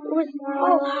 It was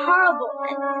all horrible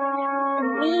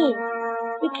and mean.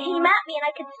 He came at me, and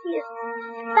I could see his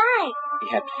fangs. He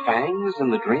had fangs in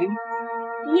the dream?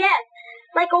 Yes,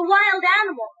 like a wild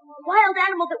animal. A wild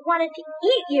animal that wanted to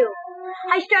eat you.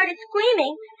 I started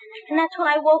screaming, and that's when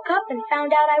I woke up and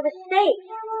found out I was safe.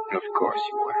 Of course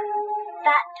you were.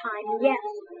 That time, yes.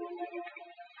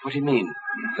 What do you mean,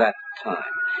 that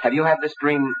time? Have you had this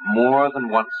dream more than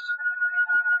once?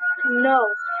 No.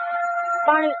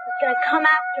 Barnabas is going to come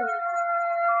after me.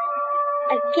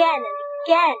 Again and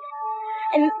again.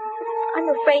 And I'm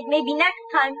afraid maybe next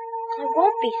time I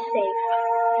won't be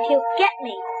safe. He'll get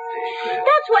me.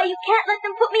 That's why you can't let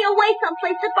them put me away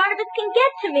someplace that Barnabas can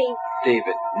get to me.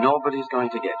 David, nobody's going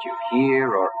to get you,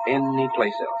 here or any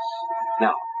place else.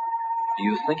 Now, do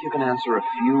you think you can answer a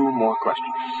few more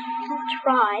questions? I'll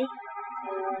try.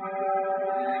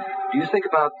 Do you think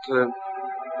about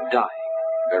dying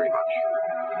very much?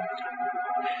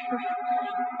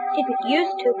 Didn't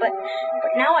used to, but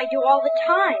now I do all the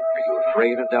time. Are you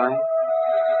afraid of dying?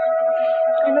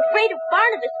 I'm afraid of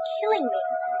Barnabas killing me.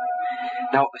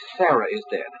 Now, Sarah is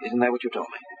dead. Isn't that what you told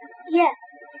me? Yes.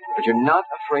 But you're not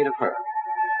afraid of her.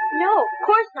 No, of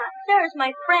course not. Sarah's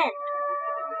my friend.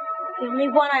 The only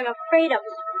one I'm afraid of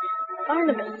is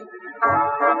Barnabas.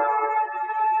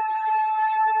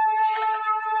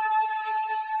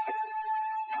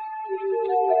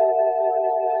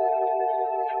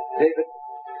 David,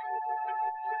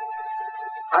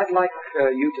 I'd like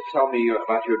you to tell me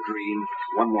about your dream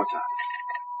one more time.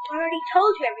 I already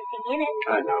told you everything in it.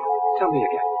 I know. Tell me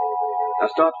again. Now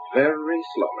start very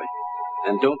slowly,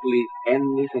 and don't leave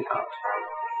anything out.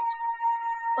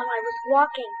 Well, I was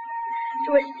walking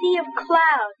through a sea of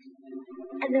clouds,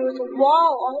 and there was a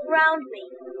wall all around me.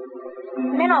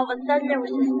 And then all of a sudden there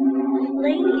was this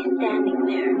lady standing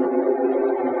there.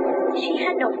 She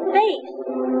had no face,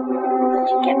 but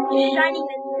she kept shining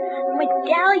this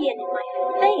medallion in my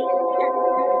face.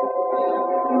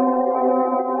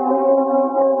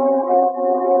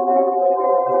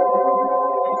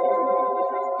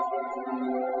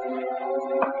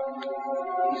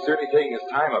 He's certainly taking his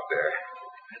time up there.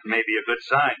 It may be a good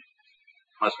sign.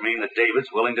 Must mean that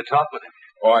David's willing to talk with him.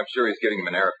 Oh, I'm sure he's giving him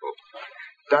an airful.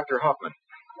 Dr. Hoffman,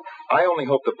 I only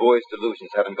hope the boy's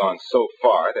delusions haven't gone so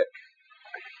far that...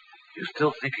 You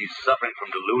still think he's suffering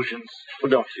from delusions?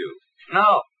 Well, don't you?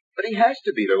 No. But he has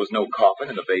to be. There was no coffin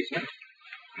in the basement.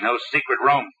 No secret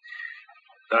room.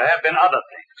 There have been other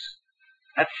things.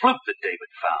 That flute that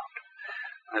David found.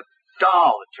 That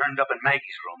doll that turned up in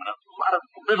Maggie's room. And a lot of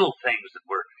little things that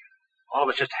we're all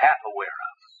of us just half aware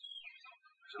of.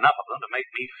 There's enough of them to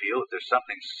make me feel that there's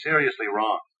something seriously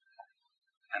wrong.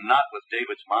 And not with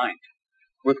David's mind.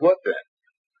 With what, then?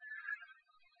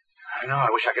 I know.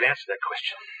 I wish I could answer that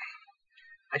question.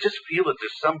 I just feel that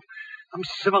there's some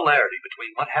similarity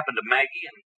between what happened to Maggie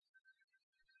and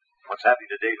what's happening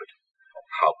to David.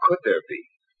 How could there be?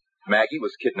 Maggie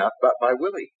was kidnapped by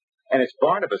Willie. And it's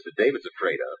Barnabas that David's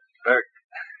afraid of. Bert,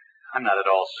 I'm not at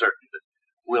all certain that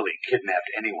Willie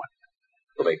kidnapped anyone.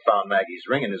 Well, they found Maggie's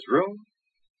ring in his room.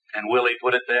 And Willie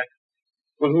put it there?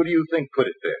 Well, who do you think put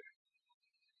it there?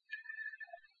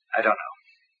 I don't know.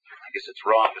 I guess it's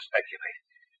wrong to speculate.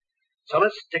 So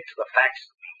let's stick to the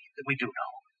facts that we do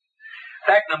know.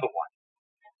 Fact number one.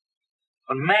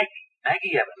 When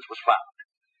Maggie Evans was found,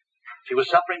 she was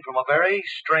suffering from a very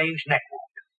strange neck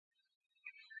wound.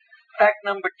 Fact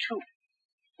number two.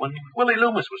 When Willie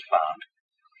Loomis was found,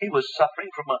 he was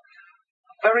suffering from a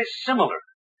very similar,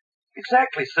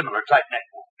 exactly similar type neck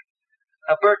wound.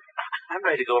 Now, Bert, I'm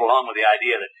ready to go along with the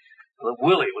idea that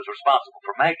Willie was responsible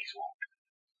for Maggie's wound.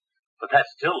 But that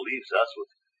still leaves us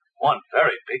with one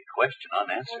very big question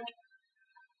unanswered.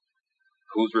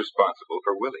 Who's responsible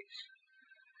for Willie's?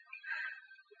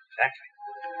 Exactly.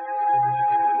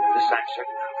 This I'm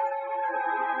certain of.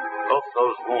 Both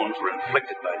those wounds were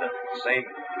inflicted by the same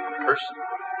person,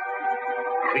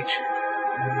 creature.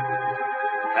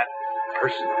 That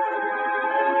person,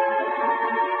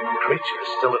 creature, is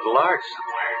still at large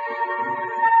somewhere.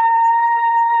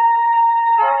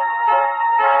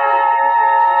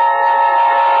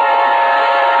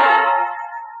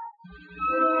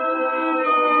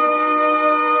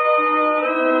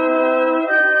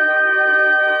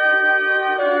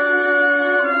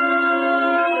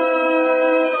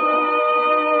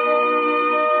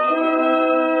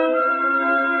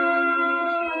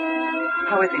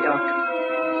 How is he, Doctor?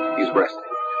 He's resting.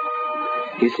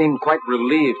 He seemed quite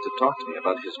relieved to talk to me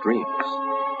about his dreams.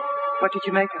 What did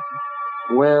you make of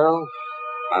them? Well,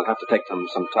 I'll have to take some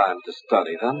time to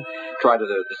study them, try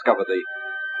to discover the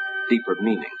deeper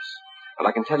meanings. But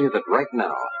I can tell you that right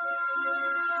now,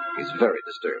 he's very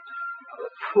disturbed. Oh,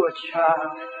 poor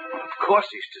child. Of course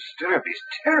he's disturbed. He's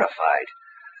terrified.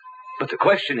 But the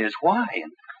question is why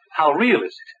and how real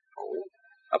is it? Oh,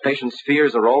 a patient's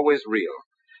fears are always real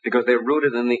because they're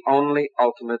rooted in the only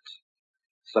ultimate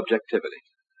subjectivity,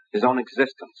 his own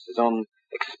existence, his own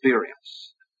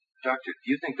experience. Doctor,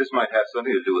 do you think this might have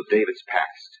something to do with David's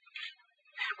past?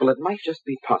 Well, it might just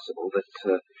be possible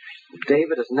that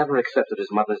David has never accepted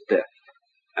his mother's death.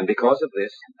 And because of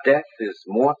this, death is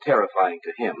more terrifying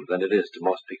to him than it is to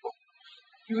most people.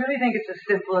 You really think it's as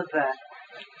simple as that?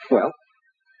 Well,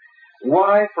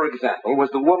 why, for example, was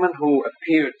the woman who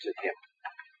appeared to him,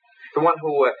 The one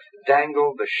who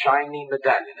dangled the shiny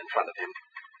medallion in front of him.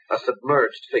 A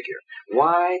submerged figure.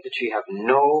 Why did she have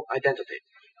no identity?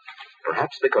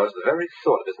 Perhaps because the very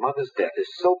thought of his mother's death is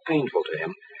so painful to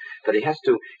him that he has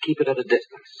to keep it at a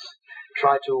distance.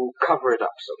 Try to cover it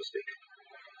up, so to speak.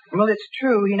 Well, it's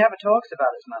true. He never talks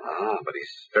about his mother. Ah, but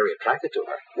he's very attracted to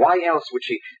her. Why else would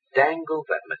she dangle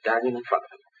that medallion in front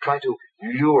of him? Try to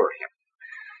lure him.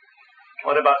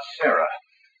 What about Sarah?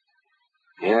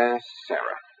 Yes,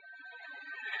 Sarah.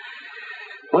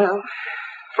 Well,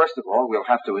 first of all, we'll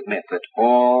have to admit that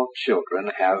all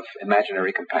children have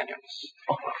imaginary companions.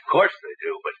 Oh, of course they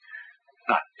do, but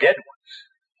not dead ones.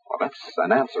 Well, that's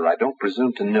an answer I don't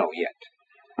presume to know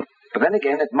yet. But then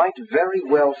again, it might very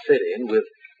well fit in with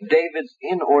David's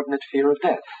inordinate fear of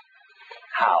death.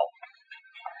 How?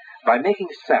 By making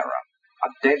Sarah, a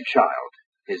dead child,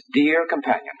 his dear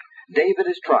companion, David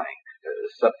is trying,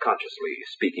 subconsciously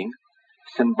speaking,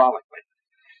 symbolically,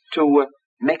 to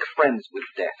make friends with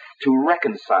death, to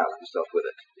reconcile himself with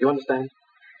it. You understand?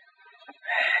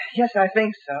 Yes, I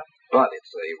think so. But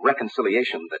it's a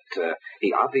reconciliation that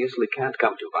he obviously can't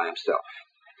come to by himself.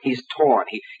 He's torn.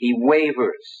 He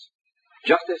wavers.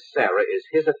 Just as Sarah is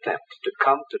his attempt to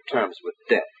come to terms with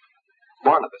death,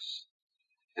 Barnabas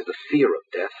is the fear of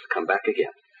death come back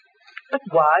again. But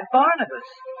why Barnabas?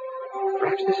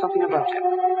 Perhaps there's something about him.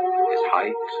 His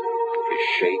height, his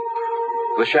shape,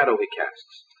 the shadow he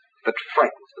casts, that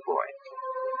frightens the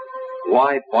boy.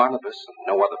 Why Barnabas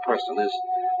and no other person is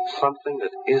something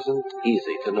that isn't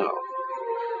easy to know.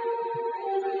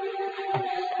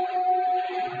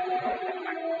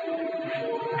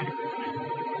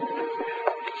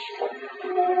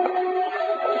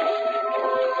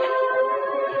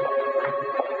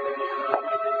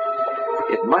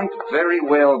 It might very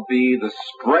well be the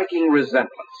striking resemblance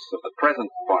of the present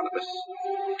Barnabas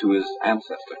to his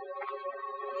ancestor.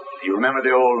 You remember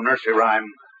the old nursery rhyme,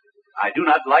 I do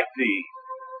not like thee,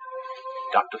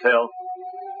 Dr. Fell?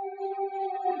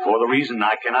 For the reason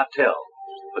I cannot tell.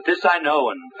 But this I know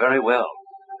and very well.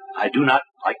 I do not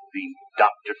like thee,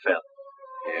 Dr. Fell.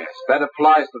 Yes, that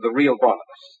applies to the real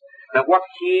Barnabas. Now, what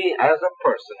he as a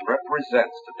person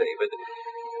represents to David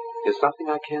is something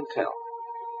I can't tell.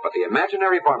 But the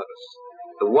imaginary Barnabas,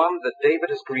 the one that David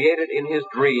has created in his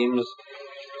dreams,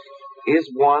 is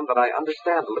one that I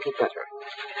understand a little better.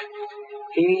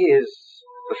 He is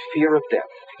the fear of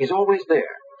death. He's always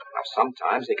there. Now,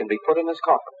 sometimes he can be put in his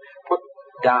coffin, put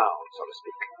down, so to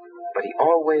speak. But he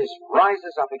always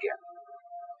rises up again.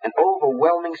 An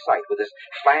overwhelming sight with his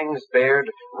fangs bared,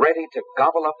 ready to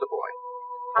gobble up the boy.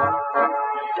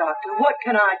 Doctor, what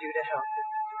can I do to help him?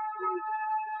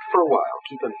 For a while,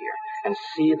 keep him here and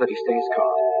see that he stays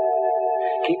calm.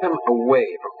 Keep him away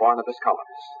from Barnabas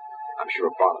Collins. I'm sure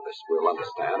Barnabas will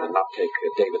understand and not take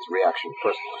David's reaction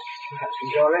personally. Yes,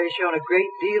 he's already shown a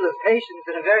great deal of patience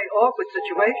in a very awkward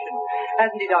situation,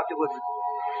 hasn't he, Dr. Woodard?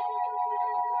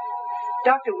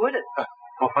 Dr. Woodard?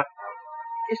 What?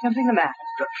 Is something the matter?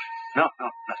 No,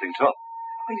 nothing at all.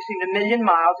 Well, you seemed a million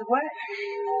miles away.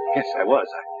 Yes, I was.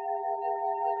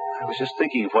 I was just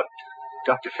thinking of what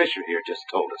Dr. Fisher here just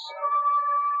told us.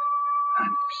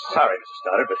 I'm sorry, Mrs.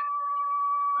 Stoddard, but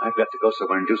I've got to go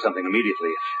somewhere and do something immediately,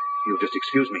 if you'll just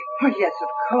excuse me. Oh, yes, of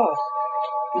course.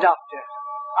 Doctor,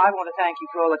 I want to thank you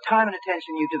for all the time and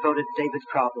attention you devoted to David's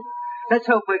problem. Let's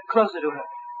hope we're closer to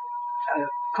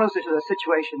the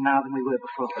situation now than we were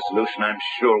before. A solution, I'm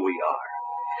sure we are.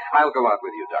 I'll go out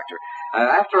with you, Doctor.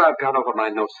 After I've gone over my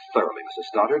notes thoroughly,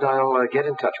 Mrs. Stoddard, I'll get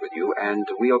in touch with you, and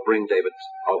we'll bring David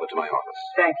over to my office.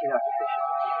 Thank you, Dr. Fisher.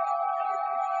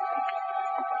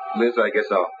 Liz, I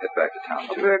guess I'll head back to town,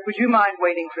 too. Burke, would you mind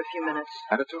waiting for a few minutes?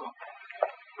 Not at all.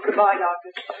 Goodbye,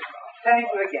 Doctor.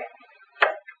 Thank you again.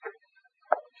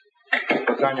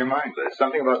 What's on your mind, Liz?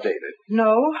 Something about David?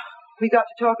 No. We got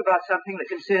to talk about something that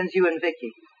concerns you and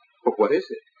Vicky. But what is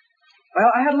it? Well,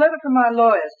 I had a letter from my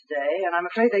lawyers today, and I'm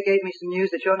afraid they gave me some news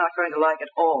that you're not going to like at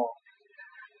all.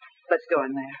 Let's go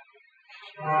in there.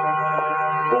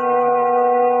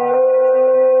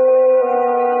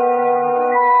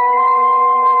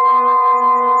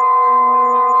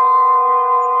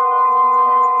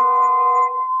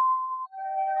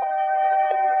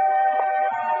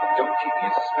 Don't keep me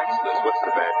in suspense, Liz. What's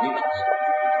the bad news?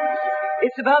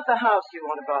 It's about the house you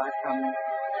want to buy from me.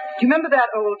 Do you remember that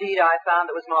old deed I found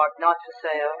that was marked not for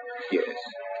sale? Yes.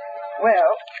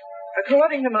 Well,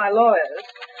 according to my lawyers,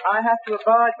 I have to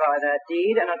abide by that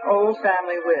deed and an old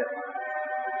family will.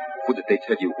 Well, did they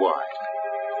tell you why?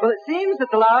 Well, it seems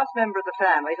that the last member of the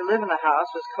family to live in the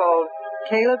house was called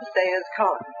Caleb Sayers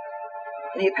Collins,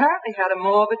 and he apparently had a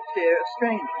morbid fear of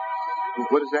strangers. Well,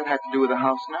 what does that have to do with the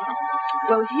house now?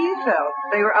 Well, he felt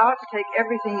they were out to take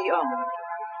everything he owned.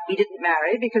 He didn't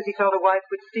marry because he felt a wife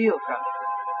would steal from him.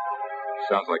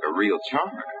 Sounds like a real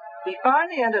charmer. He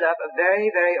finally ended up a very,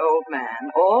 very old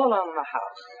man, all alone in the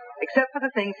house, except for the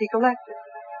things he collected.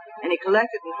 And he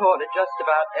collected and hoarded just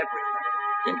about everything.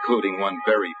 Including one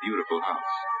very beautiful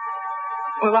house.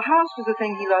 Well, the house was the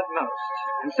thing he loved most,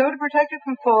 and so to protect it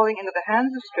from falling into the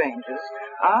hands of strangers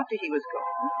after he was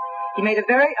gone, he made a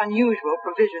very unusual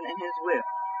provision in his will.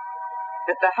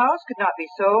 That the house could not be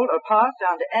sold or passed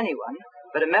down to anyone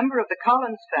but a member of the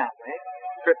Collins family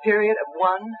for a period of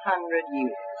 100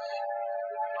 years.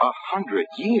 100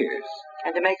 years?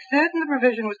 And to make certain the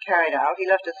provision was carried out, he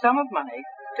left a sum of money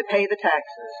to pay the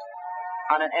taxes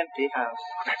on an empty house.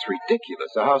 That's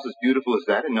ridiculous. A house as beautiful as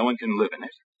that and no one can live in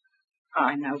it.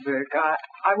 I know, Burke.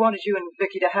 I wanted you and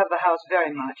Vicky to have the house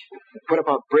very much. What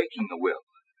about breaking the will?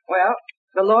 Well,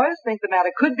 the lawyers think the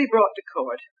matter could be brought to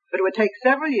court, but it would take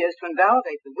several years to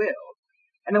invalidate the will,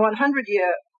 and the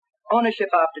 100-year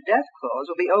ownership after death clause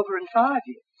will be over in 5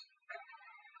 years.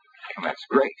 Well, that's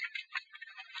great.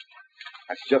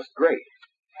 That's just great.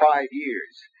 5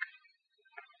 years.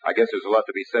 I guess there's a lot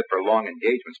to be said for long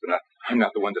engagements, but I'm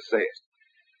not the one to say it.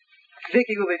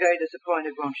 Vicky will be very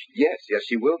disappointed, won't she? Yes,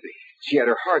 she will be. She had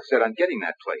her heart set on getting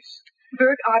that place.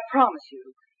 Burke, I promise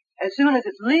you, as soon as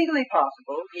it's legally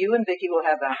possible, you and Vicky will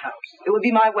have that house. It will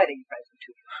be my wedding present to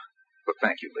you. Well,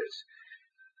 thank you, Liz.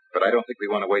 But I don't think we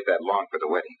want to wait that long for the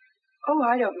wedding. Oh,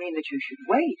 I don't mean that you should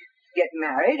wait. Get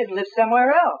married and live somewhere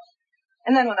else.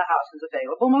 And then when the house is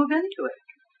available, move into it.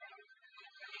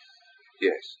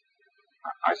 Yes.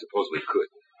 I suppose we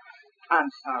could. I'm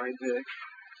sorry, Burke.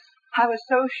 I was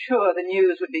so sure the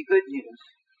news would be good news.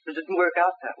 It didn't work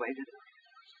out that way, did it?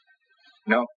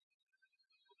 No.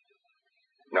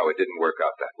 No, it didn't work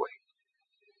out that way.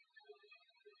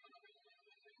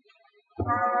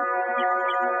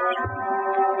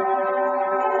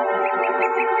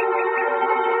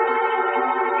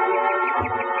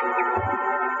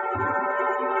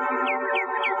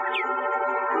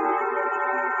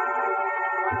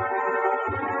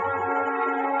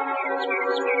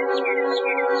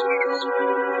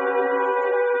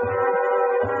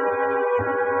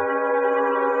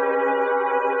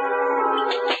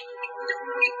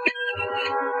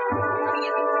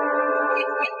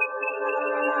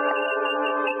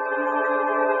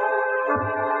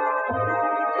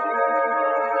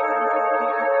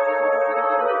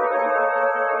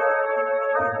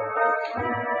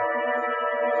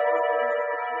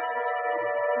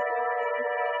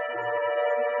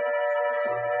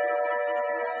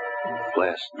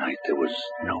 Last night there was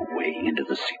no way into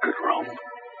the secret room.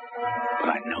 But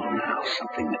I know now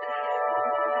something that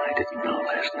I didn't know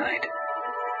last night.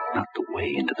 Not the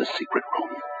way into the secret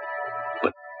room,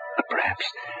 but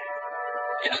perhaps,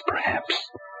 just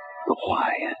perhaps, the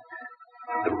why,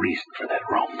 the reason for that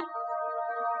room.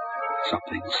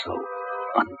 Something so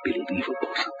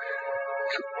unbelievable, so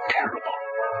terrible.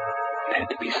 It had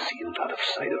to be sealed out of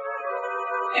sight of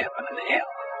heaven and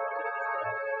hell.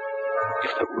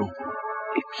 If the room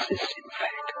exists in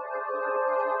fact,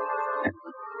 and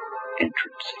the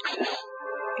entrance exists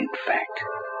in fact,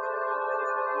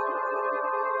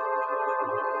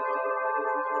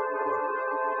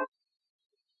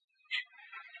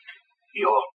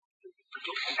 your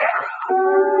little Sarah.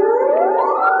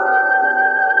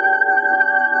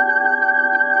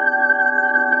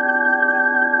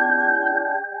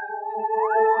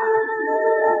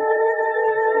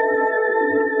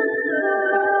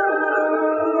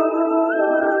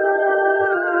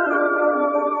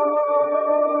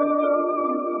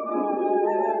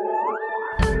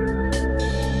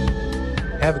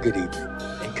 Have a good evening,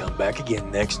 and come back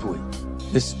again next week.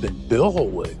 This has been Bill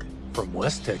Holwig from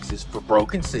West Texas for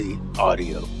Broken Sea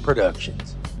Audio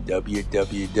Productions.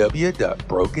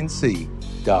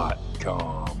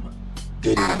 www.brokensea.com.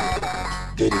 Good evening.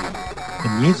 Good evening. The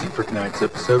music for tonight's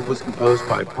episode was composed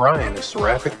by Brian of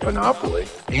Seraphic Panoply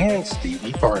and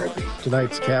Stevie Farnaby.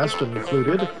 Tonight's cast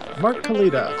included Mark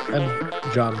Kalita and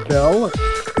John Bell.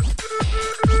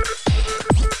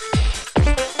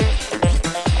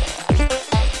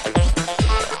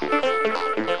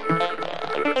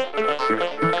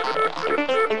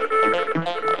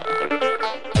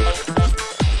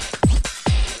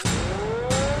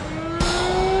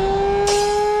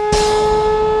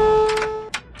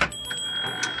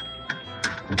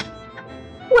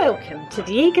 Welcome to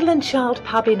the Eagle and Child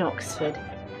pub in Oxford.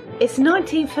 It's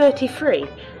 1933,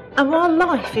 and while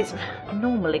life is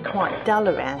normally quite dull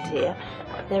around here,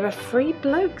 there are 3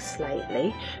 blokes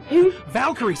lately who...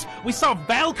 Valkyries! We saw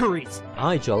Valkyries!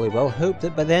 I jolly well hope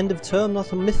that by the end of term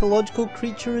not a mythological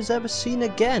creature is ever seen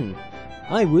again.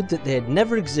 I would that they had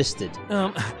never existed.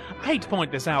 I hate to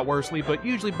point this out, Worsley, but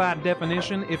usually by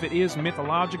definition, if it is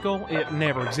mythological, it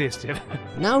never existed.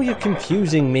 Now you're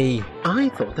confusing me. I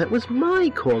thought that was my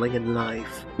calling in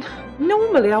life.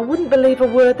 Normally I wouldn't believe a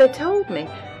word they told me.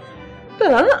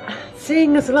 But,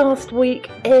 seeing as last week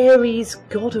Ares,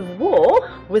 god of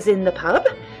war, was in the pub,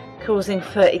 causing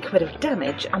 30 quid of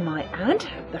damage, I might add,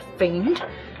 the fiend,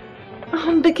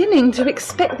 I'm beginning to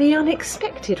expect the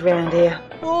unexpected round here.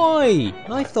 Oi!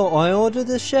 I thought I ordered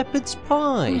a shepherd's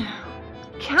pie.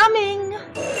 Coming!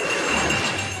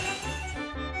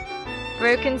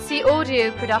 Broken Sea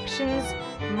Audio Productions,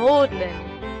 Maudlin.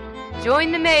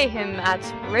 Join the mayhem at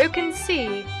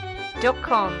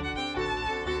brokensea.com.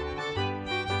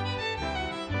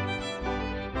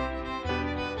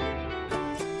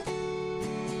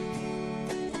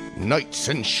 Knights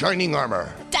in shining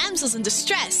armor. Damsels in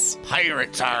distress.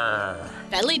 Pirates are.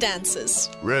 Belly dancers.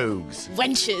 Rogues.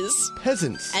 Wenches.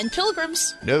 Peasants. And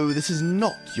pilgrims. No, this is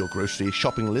not your grocery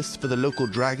shopping list for the local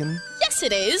dragon. Yes,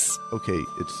 it is. Okay,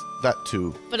 it's that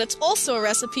too. But it's also a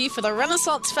recipe for the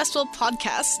Renaissance Festival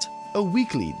podcast. A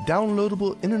weekly,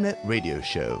 downloadable internet radio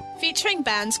show. Featuring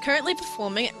bands currently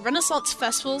performing at Renaissance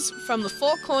festivals from the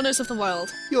 4 corners of the world.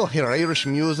 You'll hear Irish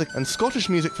music and Scottish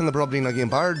music from the Brobdingnagian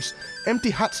Bards, Empty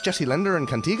Hats Jesse Linder and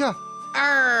Cantiga.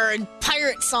 And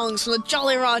pirate songs from the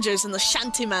Jolly Rogers and the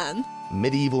Shantyman.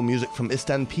 Medieval music from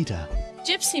Istampita.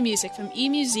 Gypsy music from E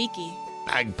Musiki.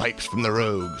 Bagpipes from the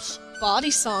Rogues. Body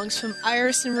songs from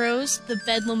Iris and Rose, the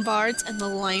Bedlam Bards, and the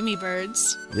Limey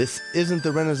Birds. This isn't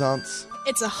the Renaissance.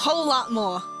 It's a whole lot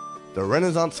more. The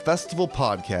Renaissance Festival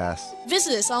Podcast.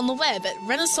 Visit us on the web at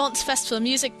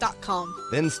renaissancefestivalmusic.com.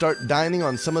 Then start dining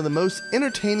on some of the most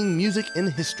entertaining music in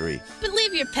history. But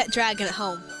leave your pet dragon at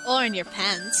home, or in your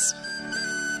pants.